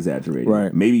 I'm not exaggerating.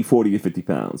 Right. Maybe 40 to 50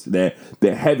 pounds. They're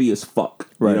heavy as fuck.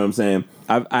 Right. You know what I'm saying?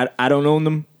 I don't own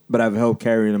them, but I've helped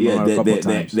carry them around a couple of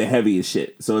times. They're heavy as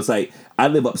shit. So it's like, I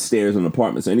live upstairs in an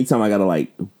apartment. So anytime I got to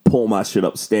like pull my shit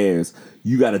upstairs,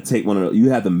 you got to take one of those. You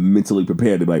have to mentally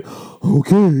prepare to be like,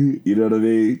 okay. You know what I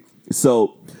mean?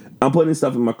 So I'm putting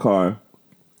stuff in my car,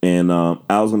 and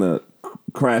I was going to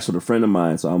crash with a friend of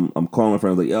mine, so I'm calling my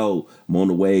friend, like, yo, I'm on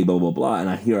the way, blah blah blah, and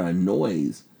I hear a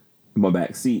noise in my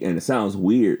back seat, and it sounds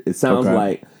weird. It sounds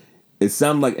like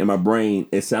in my brain,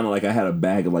 it sounded like I had a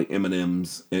bag of like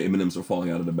M&Ms, and M&Ms were falling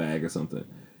out of the bag or something.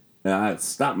 And I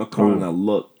stopped my car and I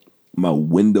looked, my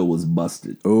window was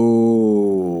busted.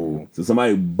 Oh, so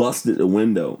somebody busted the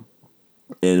window,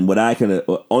 and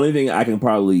only thing I can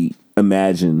probably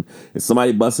imagine is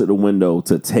somebody busted the window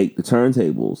to take the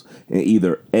turntables, and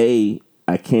either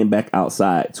I came back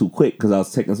outside too quick because I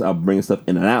was bringing stuff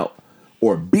in and out,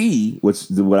 or B, which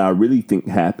is what I really think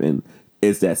happened,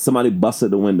 is that somebody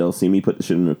busted the window, see me put the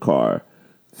shit in the car,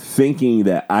 thinking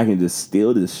that I can just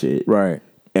steal this shit, right?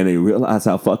 And they realized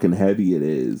how fucking heavy it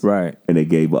is, right? And they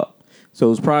gave up. So it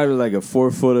was probably like a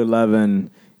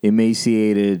 4'11",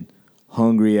 emaciated,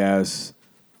 hungry ass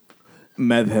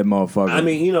meth head motherfucker. I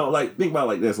mean, you know, like think about it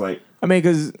like this, like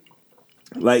because.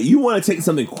 Like, you want to take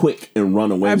something quick and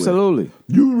run away Absolutely. with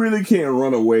it. You really can't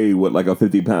run away with, like, a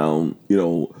 50-pound, you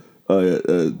know,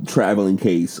 traveling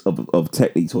case of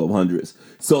Technique 1200s.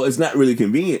 So it's not really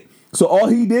convenient. So all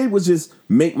he did was just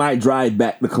make my drive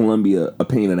back to Columbia a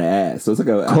pain in the ass. So it's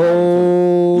like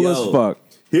cold as fuck.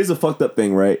 Here's a fucked up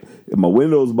thing, right? If my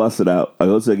window's busted out, I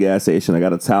go to the gas station, I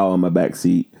got a towel on my back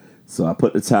seat. So I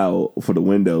put the towel for the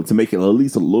window to make it at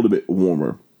least a little bit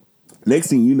warmer. Next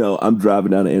thing you know, I'm driving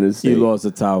down the interstate. You lost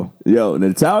the towel. Yo, and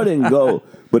the towel didn't go,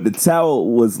 but the towel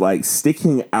was like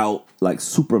sticking out like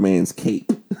Superman's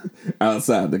cape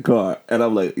outside the car. And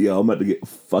I'm like, yo, I'm about to get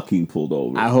fucking pulled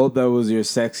over. I hope that was your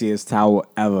sexiest towel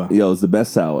ever. Yo, it's the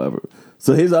best towel ever.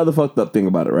 So here's the other fucked up thing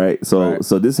about it, right? So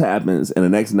this happens, and the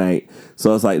next night,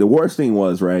 so it's like the worst thing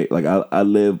was, right? Like I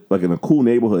live like in a cool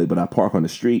neighborhood, but I park on the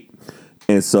street,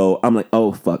 and so I'm like,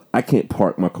 oh fuck, I can't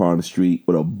park my car on the street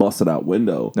with a busted out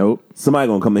window. Nope. Somebody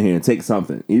gonna come in here and take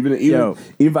something. Even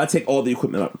if I take all the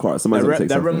equipment out the car, somebody's gonna take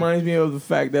something. That reminds me of the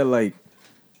fact that like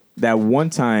that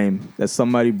one time that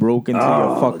somebody broke into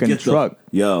your fucking truck,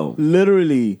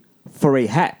 literally for a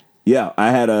hat. Yeah, I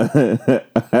had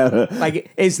a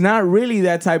like it's not really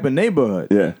that type of neighborhood.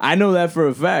 Yeah, I know that for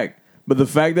a fact. But the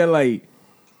fact that like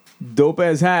dope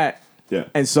ass hat,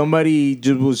 and somebody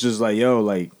was just like, yo,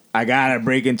 like I gotta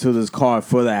break into this car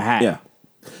for that hat. Yeah,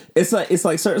 it's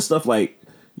like certain stuff like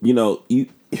you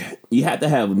have to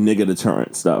have nigga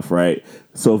deterrent stuff, right?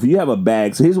 So if you have a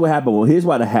bag, so here's what happened. Well, here's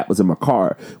why the hat was in my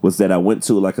car was that I went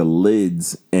to like a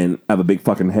Lids and I have a big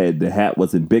fucking head. The hat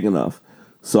wasn't big enough.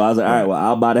 So I was like, all right, well,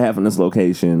 I'll buy the hat from this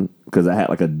location because I had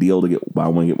like a deal to I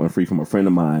want to get one free from a friend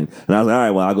of mine. And I was like, all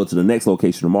right, well, I'll go to the next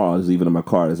location tomorrow. I'll just leave it in my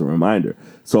car as a reminder.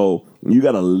 So you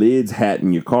got a Lids hat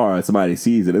in your car. Somebody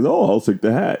sees it. It's, I'll take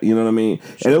the hat. You know what I mean?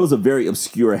 Sure. And it was a very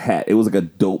obscure hat. It was like a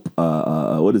dope,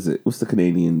 what is it? What's the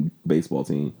Canadian baseball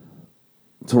team?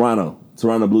 Toronto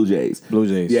Blue Jays. Blue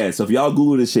Jays. Yeah, so if y'all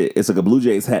Google this shit, it's like a Blue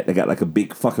Jays hat that got like a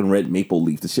big fucking red maple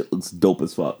leaf. The shit looks dope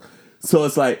as fuck. So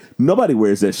it's like nobody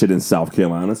wears that shit in South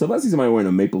Carolina. So if I see somebody wearing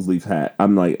a maple leaf hat,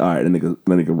 I'm like, all right, that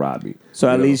nigga robbed me. So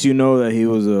at least you know that he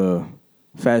was a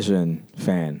fashion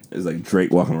fan. It's like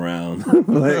Drake walking around,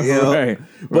 like, you know?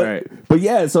 Right. But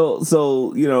yeah,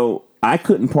 so you know, I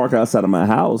couldn't park outside of my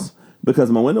house because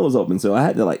my window was open. So I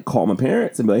had to like call my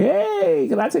parents and be like, hey,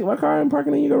 can I take my car and park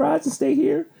it in your garage and stay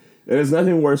here? And there's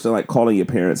nothing worse than like calling your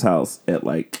parents' house at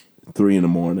like 3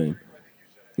 a.m.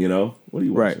 You know, what are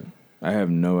you watching? Right. I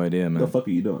have no idea, man. What the fuck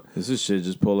are you doing? This is shit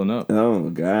just pulling up. Oh,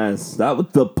 guys. Stop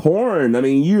with the porn. I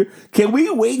mean, can we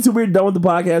wait till we're done with the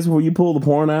podcast before you pull the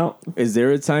porn out? Is there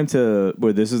a time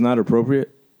where this is not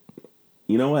appropriate?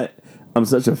 You know what? I'm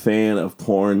such a fan of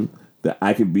porn that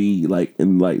I could be like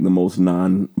in like the most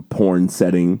non-porn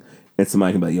setting and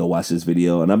somebody can be like, yo, watch this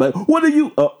video. And I'm like, what are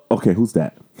you? Oh, okay, who's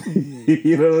that?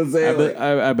 You know what I'm saying?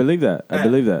 I believe that. I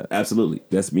believe that. Absolutely.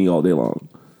 That's me all day long.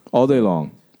 All day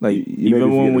long. Like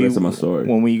even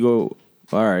when we go,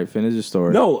 all right, finish your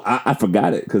story. No, I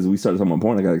forgot it because we started talking about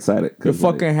porn. I got excited. Your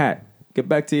fucking hat. Get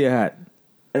back to your hat.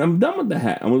 And I'm done with the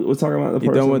hat. We're talking about the person.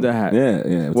 You're done with the hat.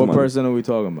 Yeah. What person are we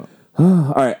talking about?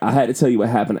 All right, I had to tell you what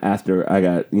happened after I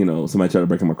got, somebody tried to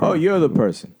break in my car. Oh, you're the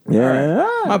person. Yeah.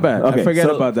 Right. My bad. Okay, I forget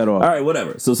about that all. All right,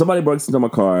 whatever. So somebody breaks into my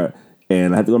car.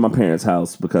 And I have to go to my parents'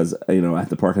 house because, I have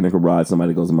to park in a garage.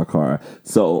 Somebody goes in my car.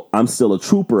 So I'm still a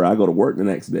trooper. I go to work the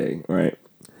next day, right?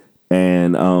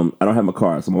 And I don't have my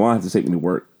car. So my mom has to take me to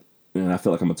work. And I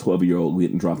feel like I'm a 12-year-old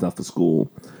getting dropped off to school.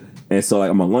 And so like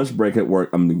on my lunch break at work,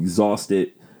 I'm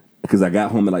exhausted because I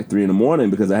got home at like 3 a.m.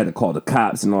 because I had to call the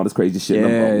cops and all this crazy shit. And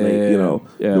I'm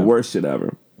late, the worst shit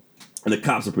ever. And the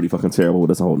cops are pretty fucking terrible. But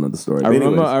that's a whole nother story.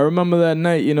 I remember that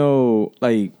night,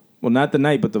 well, not the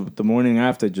night, but the morning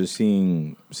after, just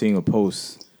seeing a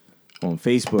post on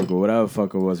Facebook or whatever the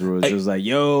fuck it was, where it was just like,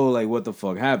 yo, like, what the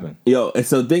fuck happened? Yo, and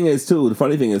so the thing is, too, the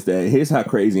funny thing is that, here's how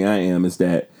crazy I am, is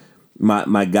that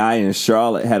my guy in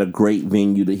Charlotte had a great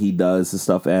venue that he does and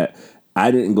stuff at.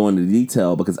 I didn't go into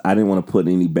detail because I didn't want to put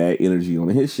any bad energy on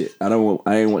his shit. I didn't want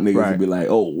niggas to be like,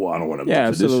 oh, well, I don't want to do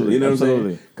this shit. You know what I'm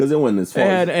saying? Because it wasn't his fault.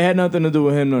 It had nothing to do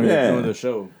with him or the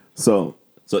show. So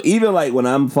even like when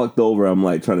I'm fucked over, I'm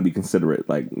like trying to be considerate.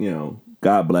 Like,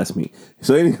 God bless me.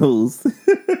 So anywho's...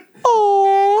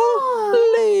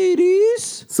 Oh,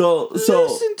 ladies. So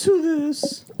listen to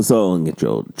this. So get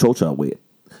your chocha wet.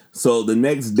 So the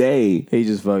next day, he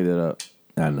just fucked it up.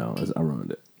 I know, I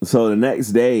ruined it. So the next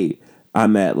day,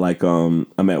 I'm at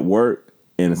work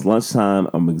and it's lunchtime.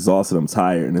 I'm exhausted. I'm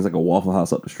tired, and there's like a Waffle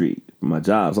House up the street from my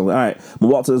job. So I'm like, all right, I'm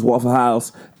gonna walk to this Waffle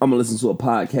House. I'm gonna listen to a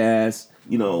podcast.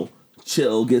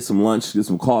 Chill, get some lunch, get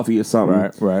some coffee or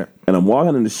something. Right. And I'm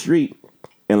walking in the street.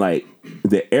 And, like,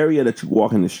 the area that you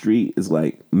walk in the street is,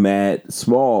 like, mad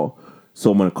small.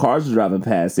 So when cars are driving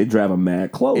past, they drive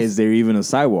mad close. Is there even a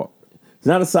sidewalk? It's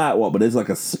not a sidewalk, but there's, like,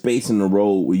 a space in the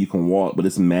road where you can walk, but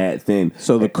it's mad thin.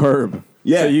 So the curb.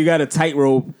 Yeah. So you got a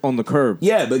tightrope on the curb.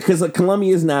 Yeah, because, like,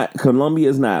 Columbia is not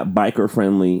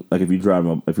biker-friendly, like, if you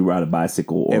ride a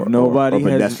bicycle or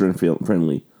pedestrian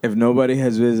friendly. If nobody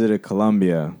has visited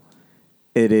Columbia,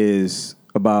 it is...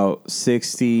 about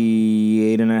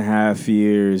 68 and a half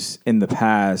years in the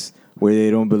past where they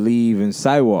don't believe in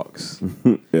sidewalks.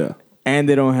 Yeah. And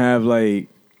they don't have, like,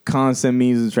 constant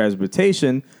means of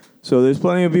transportation. So there's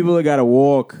plenty of people that got to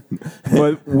walk,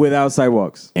 but without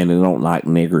sidewalks. And they don't like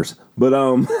niggers. But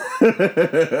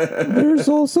there's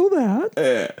also that.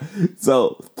 Yeah.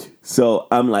 So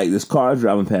I'm like, this car's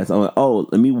driving past. I'm like, oh,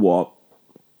 let me walk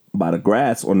by the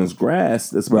grass on this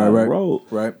grass that's by the road.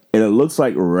 Right. And it looks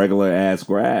like regular ass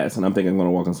grass. And I'm thinking I'm going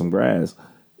to walk on some grass.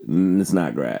 It's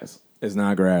not grass. It's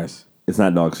not grass. It's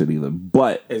not dog shit either.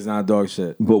 But it's not dog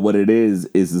shit. But what it is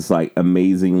this like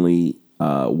amazingly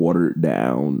watered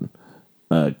down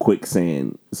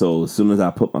quicksand. So as soon as I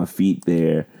put my feet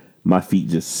there, my feet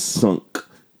just sunk.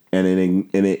 And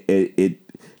it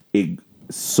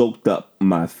soaked up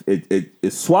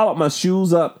it swallowed my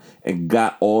shoes up and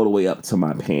got all the way up to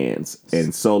my pants.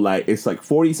 And so like it's like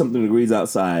 40 something degrees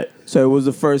outside. So it was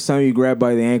the first time you grabbed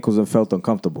by the ankles and felt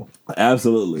uncomfortable.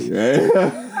 Absolutely, right?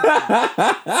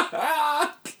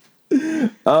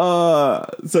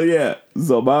 So yeah.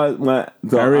 So I'm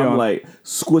like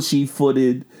squishy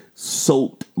footed,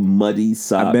 soaked, muddy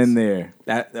socks. I've been there.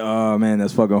 Oh man,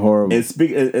 that's fucking horrible.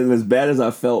 And as bad as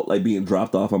I felt like being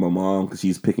dropped off on my mom because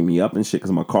she's picking me up and shit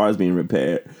because my car is being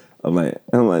repaired. I'm like,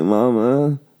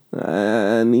 Mama,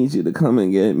 I need you to come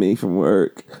and get me from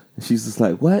work. And she's just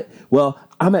like, what? Well,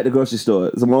 I'm at the grocery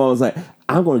store. So my mom was like,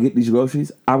 I'm going to get these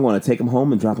groceries. I'm going to take them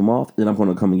home and drop them off. Then I'm going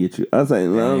to come and get you. I was like,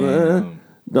 Mama,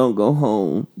 don't go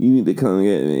home. You need to come and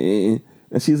get me.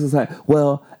 And she's just like,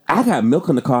 well, I got milk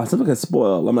in the car. Something got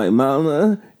spoiled. I'm like,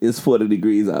 Mama, it's 40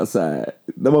 degrees outside.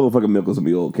 The motherfucking milk is going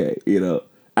to be okay, you know?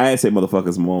 I didn't say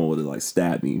motherfucker's mom would have like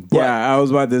stabbed me. But yeah, I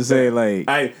was about to say like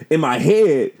in my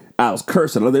head, I was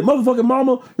cursing. I was like, motherfucking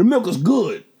mama, the milk is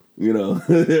good. You know?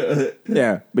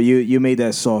 Yeah, but you made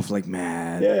that soft like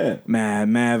mad. Yeah.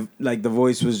 Mad. Like the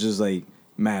voice was just like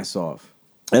mad soft.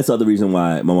 That's the other reason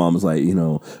why my mom was like, you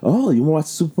know, oh, you want to watch the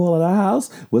Super Bowl at our house?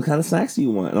 What kind of snacks do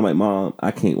you want? And I'm like, Mom,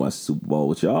 I can't watch the Super Bowl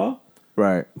with y'all.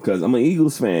 Right. Because I'm an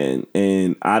Eagles fan,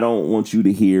 and I don't want you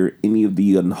to hear any of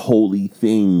the unholy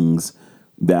things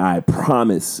that I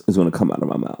promise is going to come out of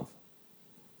my mouth.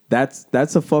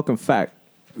 That's a fucking fact.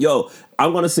 Yo,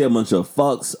 I'm going to say a bunch of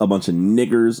fucks, a bunch of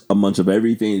niggers, a bunch of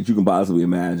everything that you can possibly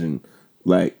imagine.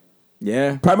 Like,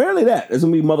 yeah. Primarily that. It's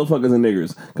going to be motherfuckers and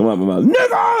niggers coming out of my mouth.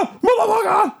 Nigga!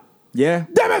 Motherfucker! Yeah.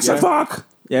 Damn it, fuck!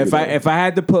 Yeah, if I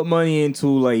had to put money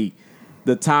into, like,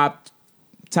 the top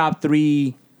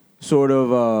 3 sort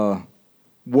of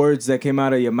words that came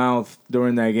out of your mouth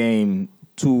during that game,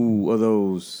 2 of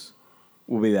those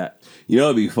will be that. You know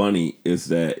what'd be funny is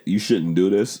that you shouldn't do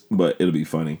this, but it'll be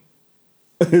funny.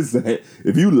 Is that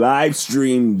if you live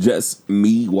stream just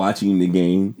me watching the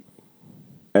game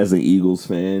as an Eagles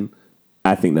fan,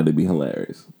 I think that'd be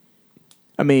hilarious.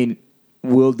 I mean,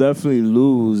 we'll definitely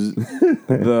lose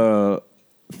the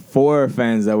 4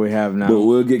 fans that we have now. But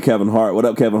we'll get Kevin Hart. What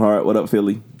up, Kevin Hart? What up,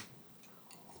 Philly?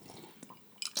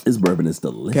 This bourbon is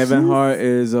delicious. Kevin Hart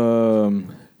is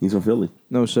he's from Philly.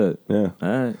 No shit. Yeah.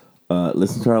 All right.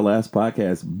 Listen to our last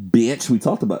podcast, bitch. We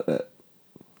talked about that.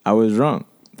 I was drunk.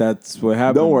 That's what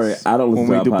happens. Don't worry, I don't listen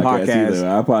when to we our do podcast either.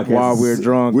 Our podcast while we're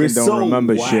drunk and don't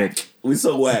remember whack. shit. We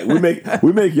so whack. We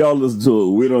make y'all listen to it.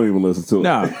 We don't even listen to it.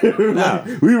 No.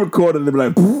 We record it and be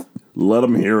like, let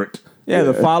them hear it. Yeah,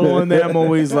 the following day, I'm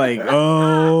always like,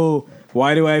 oh,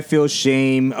 why do I feel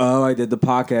shame? Oh, I did the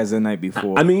podcast the night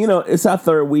before. I mean, you know, it's our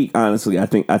 3rd week. Honestly, I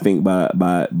think by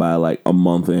like a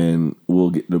month in,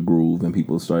 we'll get the groove and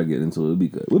people start getting into it. It'll be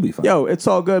good. We'll be fine. Yo, it's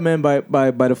all good, man. By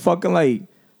the fucking like,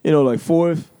 you know, like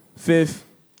 4th, 5th,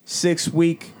 6th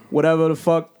week, whatever the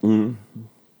fuck,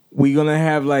 we gonna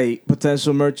have like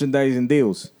potential merchandising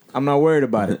deals. I'm not worried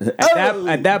about it.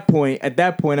 At that point,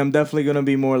 I'm definitely gonna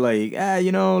be more like,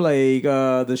 you know, like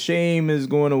the shame is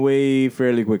going away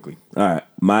fairly quickly. All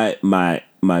right, my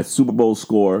Super Bowl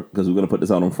score, because we're gonna put this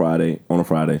out on a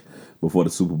Friday before the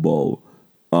Super Bowl.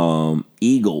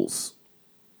 Eagles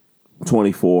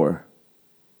 24,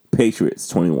 Patriots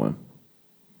 21.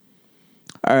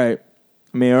 All right.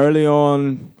 I mean, early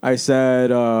on, I said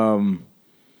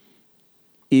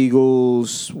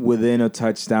Eagles within a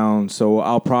touchdown. So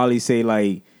I'll probably say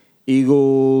like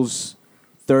Eagles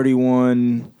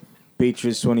 31,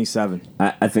 Patriots 27.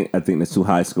 I think that's too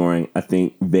high scoring. I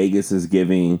think Vegas was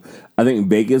giving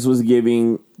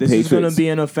This Patriots, is going to be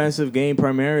an offensive game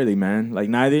primarily, man. Like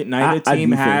neither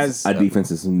team has. Our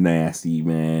defense is nasty,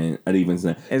 man. Our defense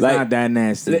it's like, not that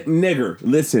nasty. Nigger,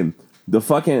 listen. The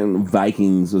fucking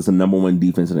Vikings was the number 1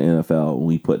 defense in the NFL when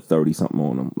we put 30-something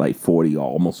on them. Like 40 or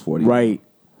almost 40. Right.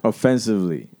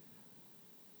 Offensively.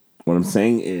 What I'm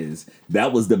saying is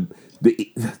that was the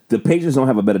Patriots don't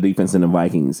have a better defense than the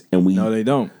Vikings. And No, they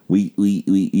don't.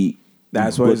 We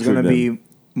That's why it's going to be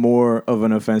more of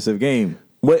an offensive game.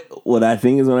 What I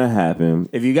think is going to happen.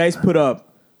 If you guys put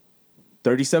up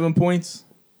 37 points.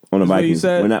 On the That's what Vikings. you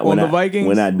said? The Vikings?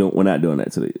 We're not doing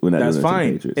that to the That's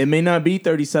fine. It may not be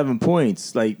 37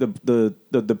 points. Like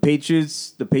the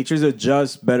Patriots are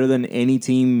just better than any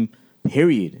team,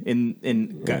 period.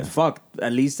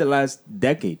 At least the last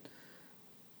decade.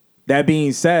 That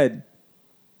being said,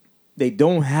 they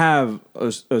don't have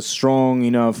a strong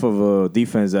enough of a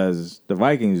defense as the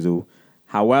Vikings do.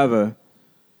 However,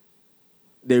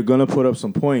 they're gonna put up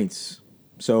some points.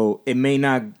 So it may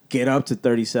not get up to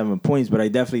 37 points, but I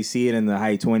definitely see it in the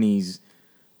high 20s,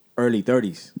 early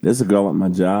 30s. There's a girl at my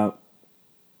job.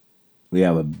 We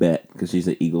have a bet because she's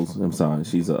an Eagles. I'm sorry,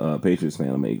 she's a Patriots fan.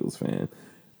 I'm an Eagles fan.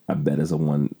 I bet is a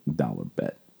 $1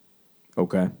 bet.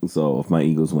 Okay. So if my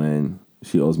Eagles win,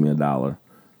 she owes me $1.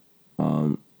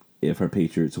 If her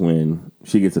Patriots win,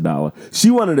 she gets $1. She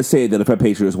wanted to say that if her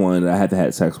Patriots won, I had to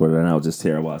have sex with her, and I was just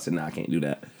terrible. I said, "No, I can't do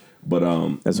that." But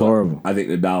that's horrible. I think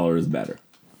the $1 is better.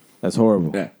 That's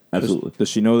horrible. Yeah, absolutely. Does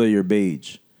she know that you're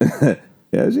beige?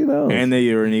 Yeah, she knows. And that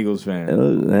you're an Eagles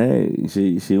fan. Hey,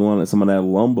 she wanted some of that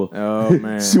lumber. Oh,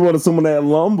 man. She wanted some of that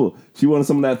lumber. She wanted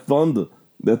some of that thunder.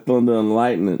 That thunder and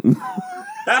lightning.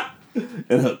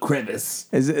 And her crevice.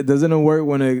 Doesn't it work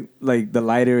when the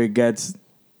lighter it gets,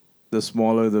 the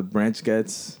smaller the branch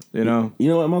gets? You know? You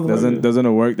know what, motherfucker? Doesn't it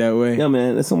work that way? Yeah,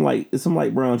 man. There's some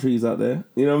light brown trees out there.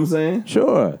 You know what I'm saying?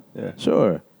 Sure. Yeah.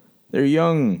 Sure. They're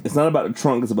young. It's not about the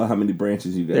trunk. It's about how many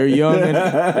branches you got. They're young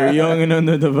and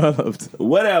underdeveloped.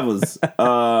 Whatevers.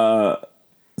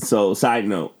 So, side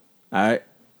note. All right.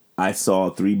 I saw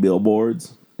 3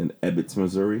 billboards in Ebbets,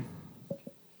 Missouri.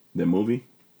 The movie.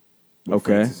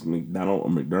 Okay. Frances McDonald or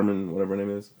McDermott, whatever her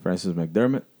name is. Frances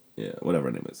McDermott? Yeah, whatever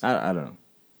her name is. I don't know.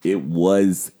 It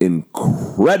was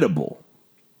incredible.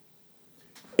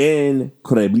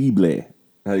 Increíble.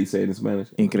 How do you say it in Spanish?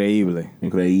 Increíble.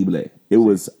 Increíble. It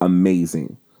was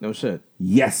amazing. No shit.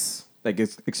 Yes. Like,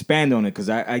 expand on it, because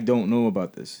I don't know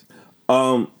about this.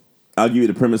 I'll give you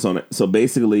the premise on it. So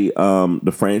basically,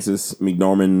 the Frances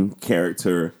McDormand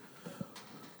character,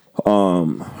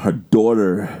 her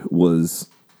daughter was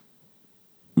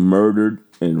murdered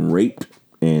and raped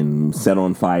and set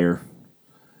on fire.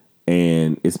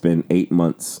 And it's been 8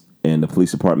 months, and the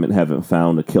police department haven't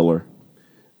found a killer.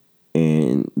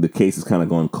 And the case is kind of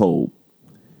gone cold.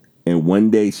 And one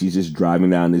day she's just driving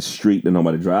down this street that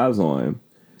nobody drives on.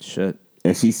 Shit.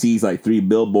 And she sees 3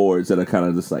 billboards that are kind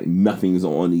of just nothing's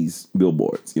on these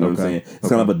billboards. You know what I'm saying? It's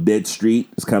kind of a dead street.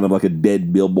 It's kind of like a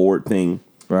dead billboard thing.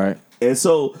 Right. And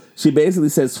so she basically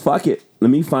says, fuck it.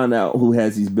 Let me find out who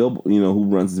has these who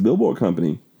runs this billboard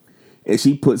company. And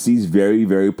she puts these very,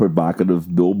 very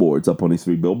provocative billboards up on these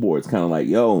 3 billboards. Kind of like,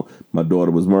 yo, my daughter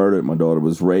was murdered. My daughter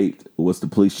was raped. What's the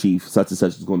police chief such and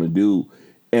such is going to do?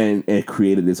 And it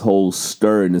created this whole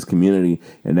stir in this community.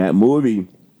 And that movie,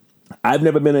 I've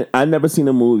never seen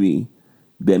a movie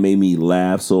that made me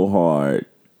laugh so hard,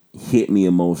 hit me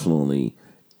emotionally,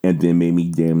 and then made me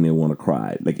damn near want to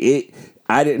cry.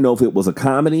 I didn't know if it was a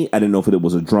comedy. I didn't know if it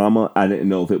was a drama. I didn't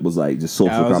know if it was just social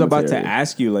commentary. I was about to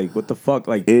ask you, what the fuck?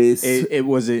 Is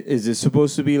it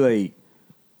supposed to be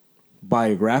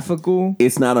biographical?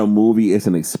 It's not a movie. It's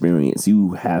an experience.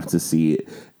 You have to see it.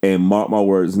 And mark my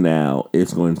words now,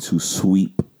 it's going to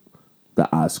sweep the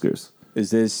Oscars.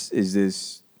 Is this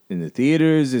in the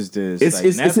theaters? Is this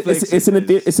Netflix? It's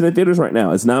in the theaters right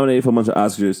now. It's nominated for a bunch of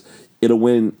Oscars. It'll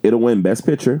win Best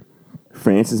Picture.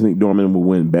 Frances McDormand will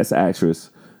win Best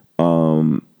Actress.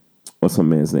 What's my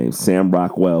man's name? Sam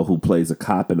Rockwell, who plays a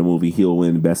cop in the movie, he'll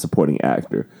win Best Supporting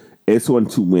Actor. It's going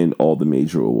to win all the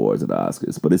major awards at the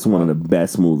Oscars, but it's one of the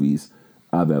best movies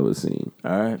I've ever seen.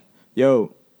 All right.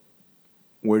 Yo,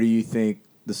 where do you think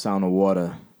The Sound of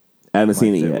Water? I haven't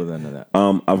seen it yet.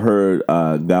 I've heard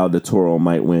Gal Toro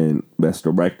might win Best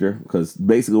Director, because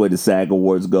basically the way the SAG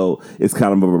Awards go, it's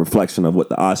kind of a reflection of what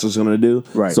the Oscars are going to do.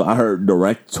 Right. So I heard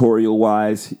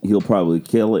directorial-wise, he'll probably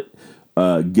kill it.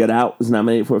 Get Out is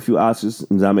nominated for a few Oscars. It's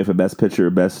nominated for Best Picture,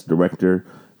 Best Director,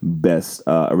 Best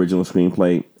Original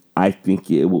Screenplay. I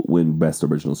think it will win Best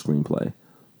Original Screenplay.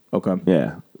 Okay.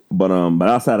 Yeah. But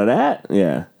outside of that,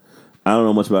 yeah. I don't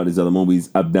know much about these other movies.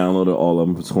 I've downloaded all of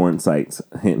them from torrent sites.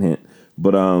 Hint, hint.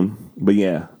 But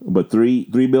yeah. But three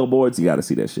billboards, you got to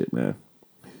see that shit, man.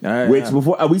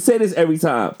 Before we say this every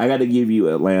time, I got to give you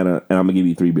Atlanta, and I'm gonna give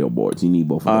you 3 billboards. You need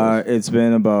both of those. It's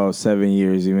been about 7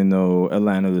 years, even though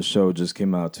Atlanta the show just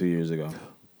came out 2 years ago.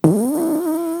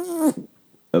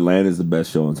 Atlanta is the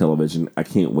best show on television. I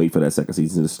can't wait for that second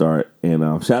season to start.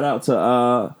 And shout out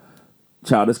to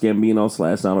Childish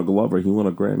Gambino / Donald Glover. He won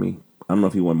a Grammy. I don't know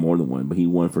if he won more than one, but he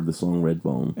won for the song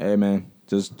Redbone. Hey man,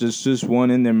 just one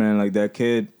in there, man. Like that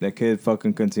kid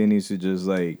fucking continues to just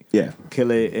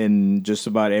kill it in just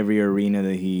about every arena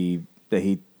that he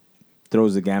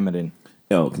throws the gamut in.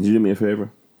 Yo, can you do me a favor?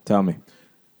 Tell me.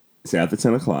 It's after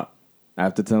 10 o'clock.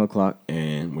 After 10 o'clock.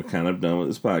 And we're kind of done with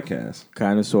this podcast.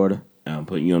 Kind of, sort of. I'm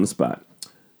putting you on the spot.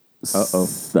 Uh-oh.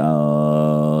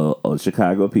 So,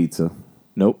 Chicago pizza.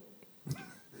 Nope.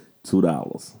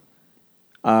 $2.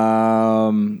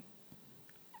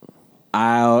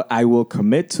 I will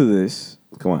commit to this.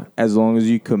 Come on. As long as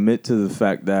you commit to the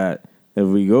fact that if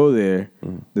we go there,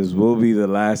 this will be the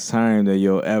last time that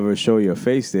you'll ever show your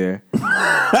face there.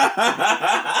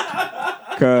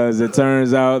 Because it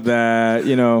turns out that,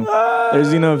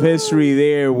 there's enough history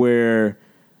there where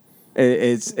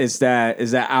it's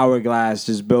that hourglass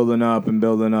just building up and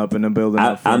building up and then building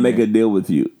up. I'll make a deal with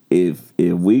you. If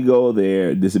we go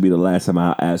there, this will be the last time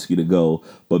I'll ask you to go.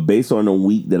 But based on the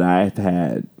week that I've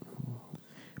had.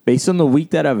 Based on the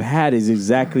week that I've had is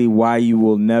exactly why you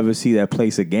will never see that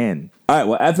place again. All right.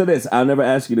 Well, after this, I'll never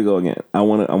ask you to go again. I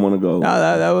want to go.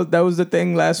 No, that was the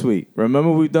thing last week.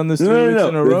 Remember we've done this 3 weeks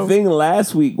in a row. The thing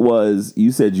last week was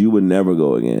you said you would never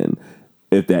go again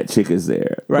if that chick is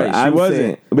there. Right. She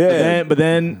wasn't. But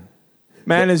then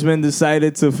management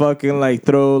decided to fucking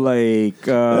throw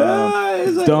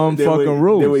dumb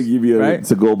rules. They would give you a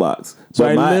to-go box. So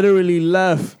I literally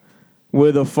left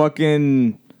with a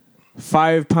fucking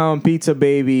 5-pound pizza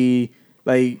baby,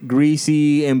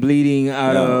 greasy and bleeding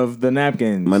out of the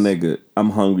napkins. My nigga, I'm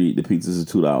hungry. The pizzas are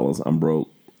 $2. I'm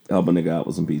broke. Help a nigga out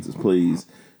with some pizzas, please.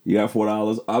 You got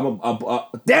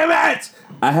 $4. Damn it!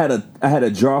 I had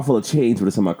a jar full of change, but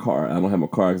it's in my car. I don't have my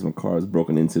car because my car is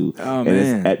broken into, and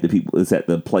man. It's at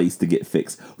the place to get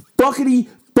fixed. Fuckity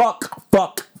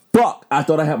fuck. I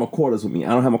thought I had my quarters with me. I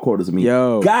don't have my quarters with me.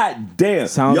 Yo. God damn.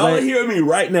 Y'all are hearing me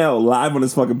right now live on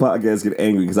this fucking podcast get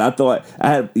angry because I thought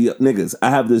I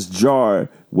have this jar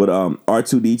with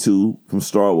R2-D2 from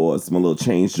Star Wars. It's my little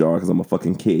change jar because I'm a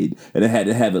fucking kid. And it had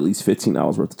to have at least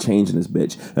 $15 worth of change in this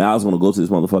bitch. And I was going to go to this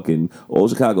motherfucking Old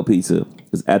Chicago Pizza.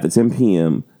 It's after 10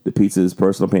 p.m. The pizzas,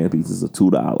 personal pan pizzas, are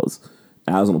 $2.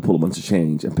 I was going to pull a bunch of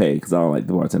change and pay because I don't like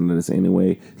the bartender this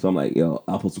anyway. So I'm like, yo,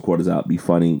 I'll put some quarters out, be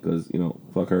funny because,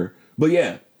 fuck her. But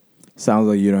yeah. Sounds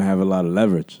like you don't have a lot of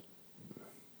leverage.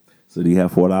 So do you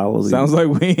have $4? Sounds like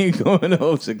we ain't going to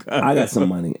Old Chicago. I got some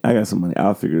money.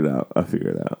 I'll figure it out.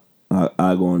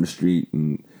 I'll go on the street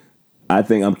and I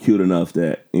think I'm cute enough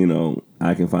that,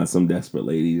 I can find some desperate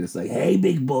lady that's like, hey,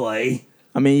 big boy.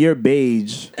 I mean, you're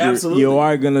beige. Absolutely. You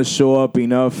are going to show up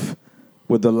enough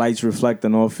with the lights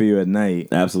reflecting off of you at night.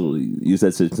 Absolutely. Use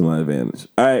that shit to my advantage.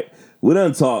 All right. We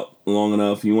done talked long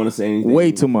enough. You want to say anything?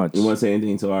 Way too much. You want to say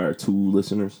anything to our 2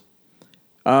 listeners?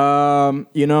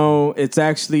 It's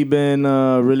actually been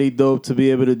really dope to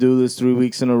be able to do this 3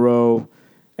 weeks in a row.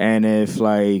 And if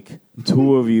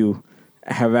 2 of you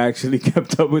have actually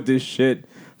kept up with this shit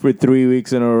for 3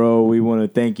 weeks in a row, we want to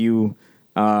thank you.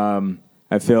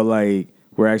 I feel like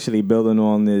we're actually building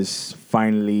on this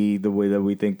finally the way that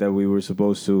we think that we were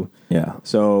supposed to. Yeah.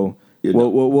 So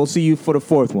we'll see you for the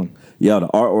 4th one. Yo, the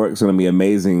artwork's going to be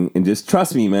amazing. And just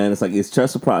trust me, man. It's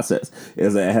trust the process.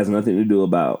 It has nothing to do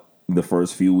about the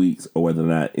first few weeks or whether or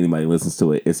not anybody listens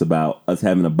to it. It's about us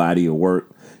having a body of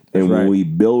work. And when we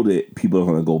build it, people are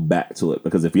going to go back to it.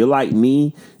 Because if you're like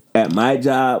me at my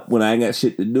job, when I ain't got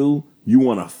shit to do, you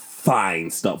want to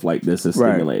find stuff like this is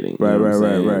stimulating.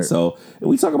 Right. So, and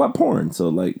we talk about porn.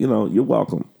 So, you're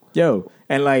welcome. Yo,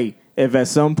 and if at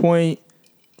some point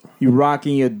you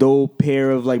rocking your dope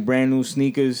pair of brand new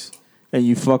sneakers and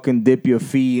you fucking dip your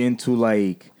feet into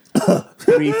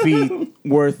 3 feet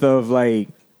worth of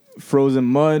frozen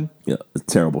mud. Yeah, it's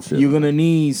terrible shit. You're gonna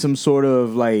need some sort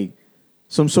of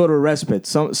respite,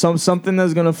 something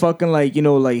that's gonna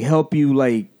fucking help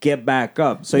you get back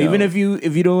up. So even if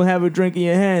you don't have a drink in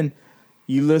your hand,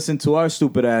 you listen to our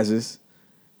stupid asses,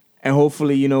 and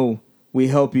hopefully we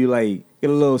help you get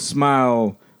a little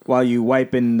smile while you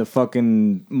wiping the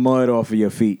fucking mud off of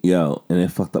your feet. Yo, and it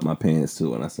fucked up my pants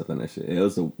too when I stepped on that shit. It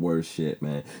was the worst shit,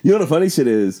 man. You know the funny shit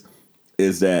is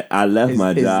that I left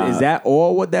my job. Is that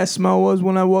all what that smell was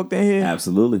when I walked in here?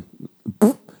 Absolutely.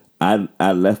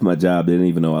 I left my job. They didn't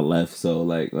even know I left. So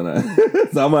when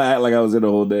so I'm gonna act like I was in the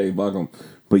whole day. Fuck them.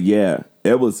 But yeah,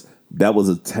 that was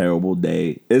a terrible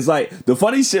day. It's the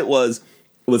funny shit was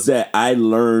that I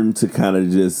learned to kind of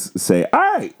just say, all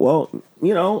right, well,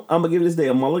 I'm gonna give this day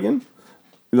a mulligan.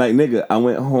 Nigga, I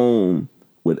went home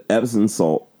with Epsom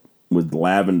salt with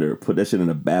lavender, put that shit in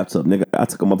a bathtub. Nigga, I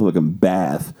took a motherfucking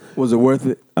bath. Was it worth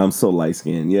it? I'm so light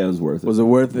skinned. Yeah, it was worth it. Was it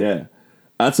worth it? Yeah.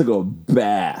 I took a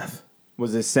bath.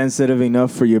 Was it sensitive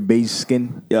enough for your beige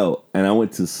skin? Yo, and I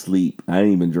went to sleep. I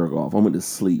didn't even jerk off. I went to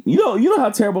sleep. You know how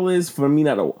terrible it is for me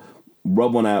not to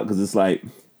rub one out because it's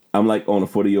I'm on a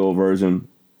 40-year-old version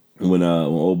when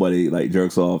old buddy like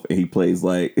jerks off and he plays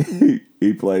like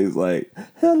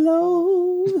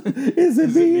hello, is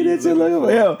it me that you're looking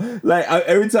for? Yeah, like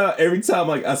every time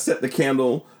like I set the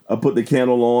candle, I put the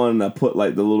candle on and I put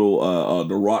like the little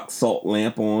the rock salt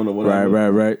lamp on or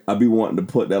whatever. Right. I be wanting to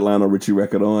put that Lionel Richie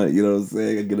record on. You know what I'm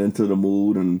saying? I get into the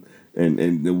mood and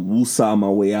woo-saw my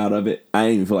way out of it. I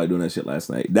ain't even feel like doing that shit last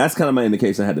night. That's kind of my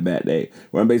indication I had a bad day.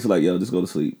 Where I'm basically like, yo, just go to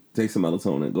sleep, take some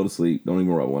melatonin, go to sleep, don't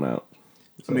even rub one out.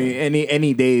 So. I mean,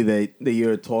 any day that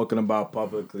you're talking about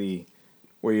publicly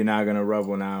where you're not gonna rub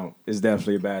one out is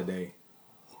definitely a bad day.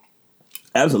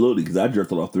 Absolutely, because I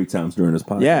jerked it off 3 times during this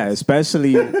podcast. Yeah,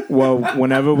 especially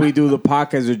whenever we do the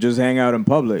podcast or just hang out in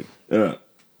public. Yeah.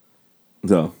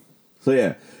 So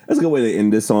yeah, that's a good way to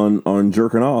end this on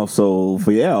jerking off. So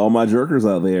for all my jerkers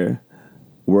out there,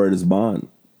 word is bond.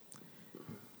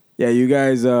 Yeah, you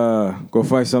guys go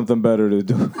find something better to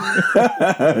do.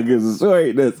 Because it's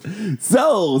right this.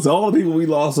 So all the people we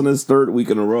lost on this 3rd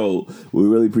week in a row, we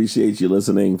really appreciate you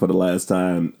listening for the last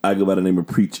time. I go by the name of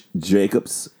Preach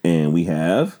Jacobs, and we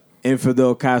have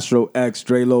Infidel Castro X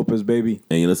Dre Lopez, baby.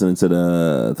 And you're listening to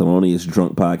the Thelonious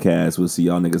Drunk Podcast. We'll see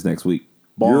y'all niggas next week.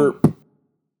 Yerp.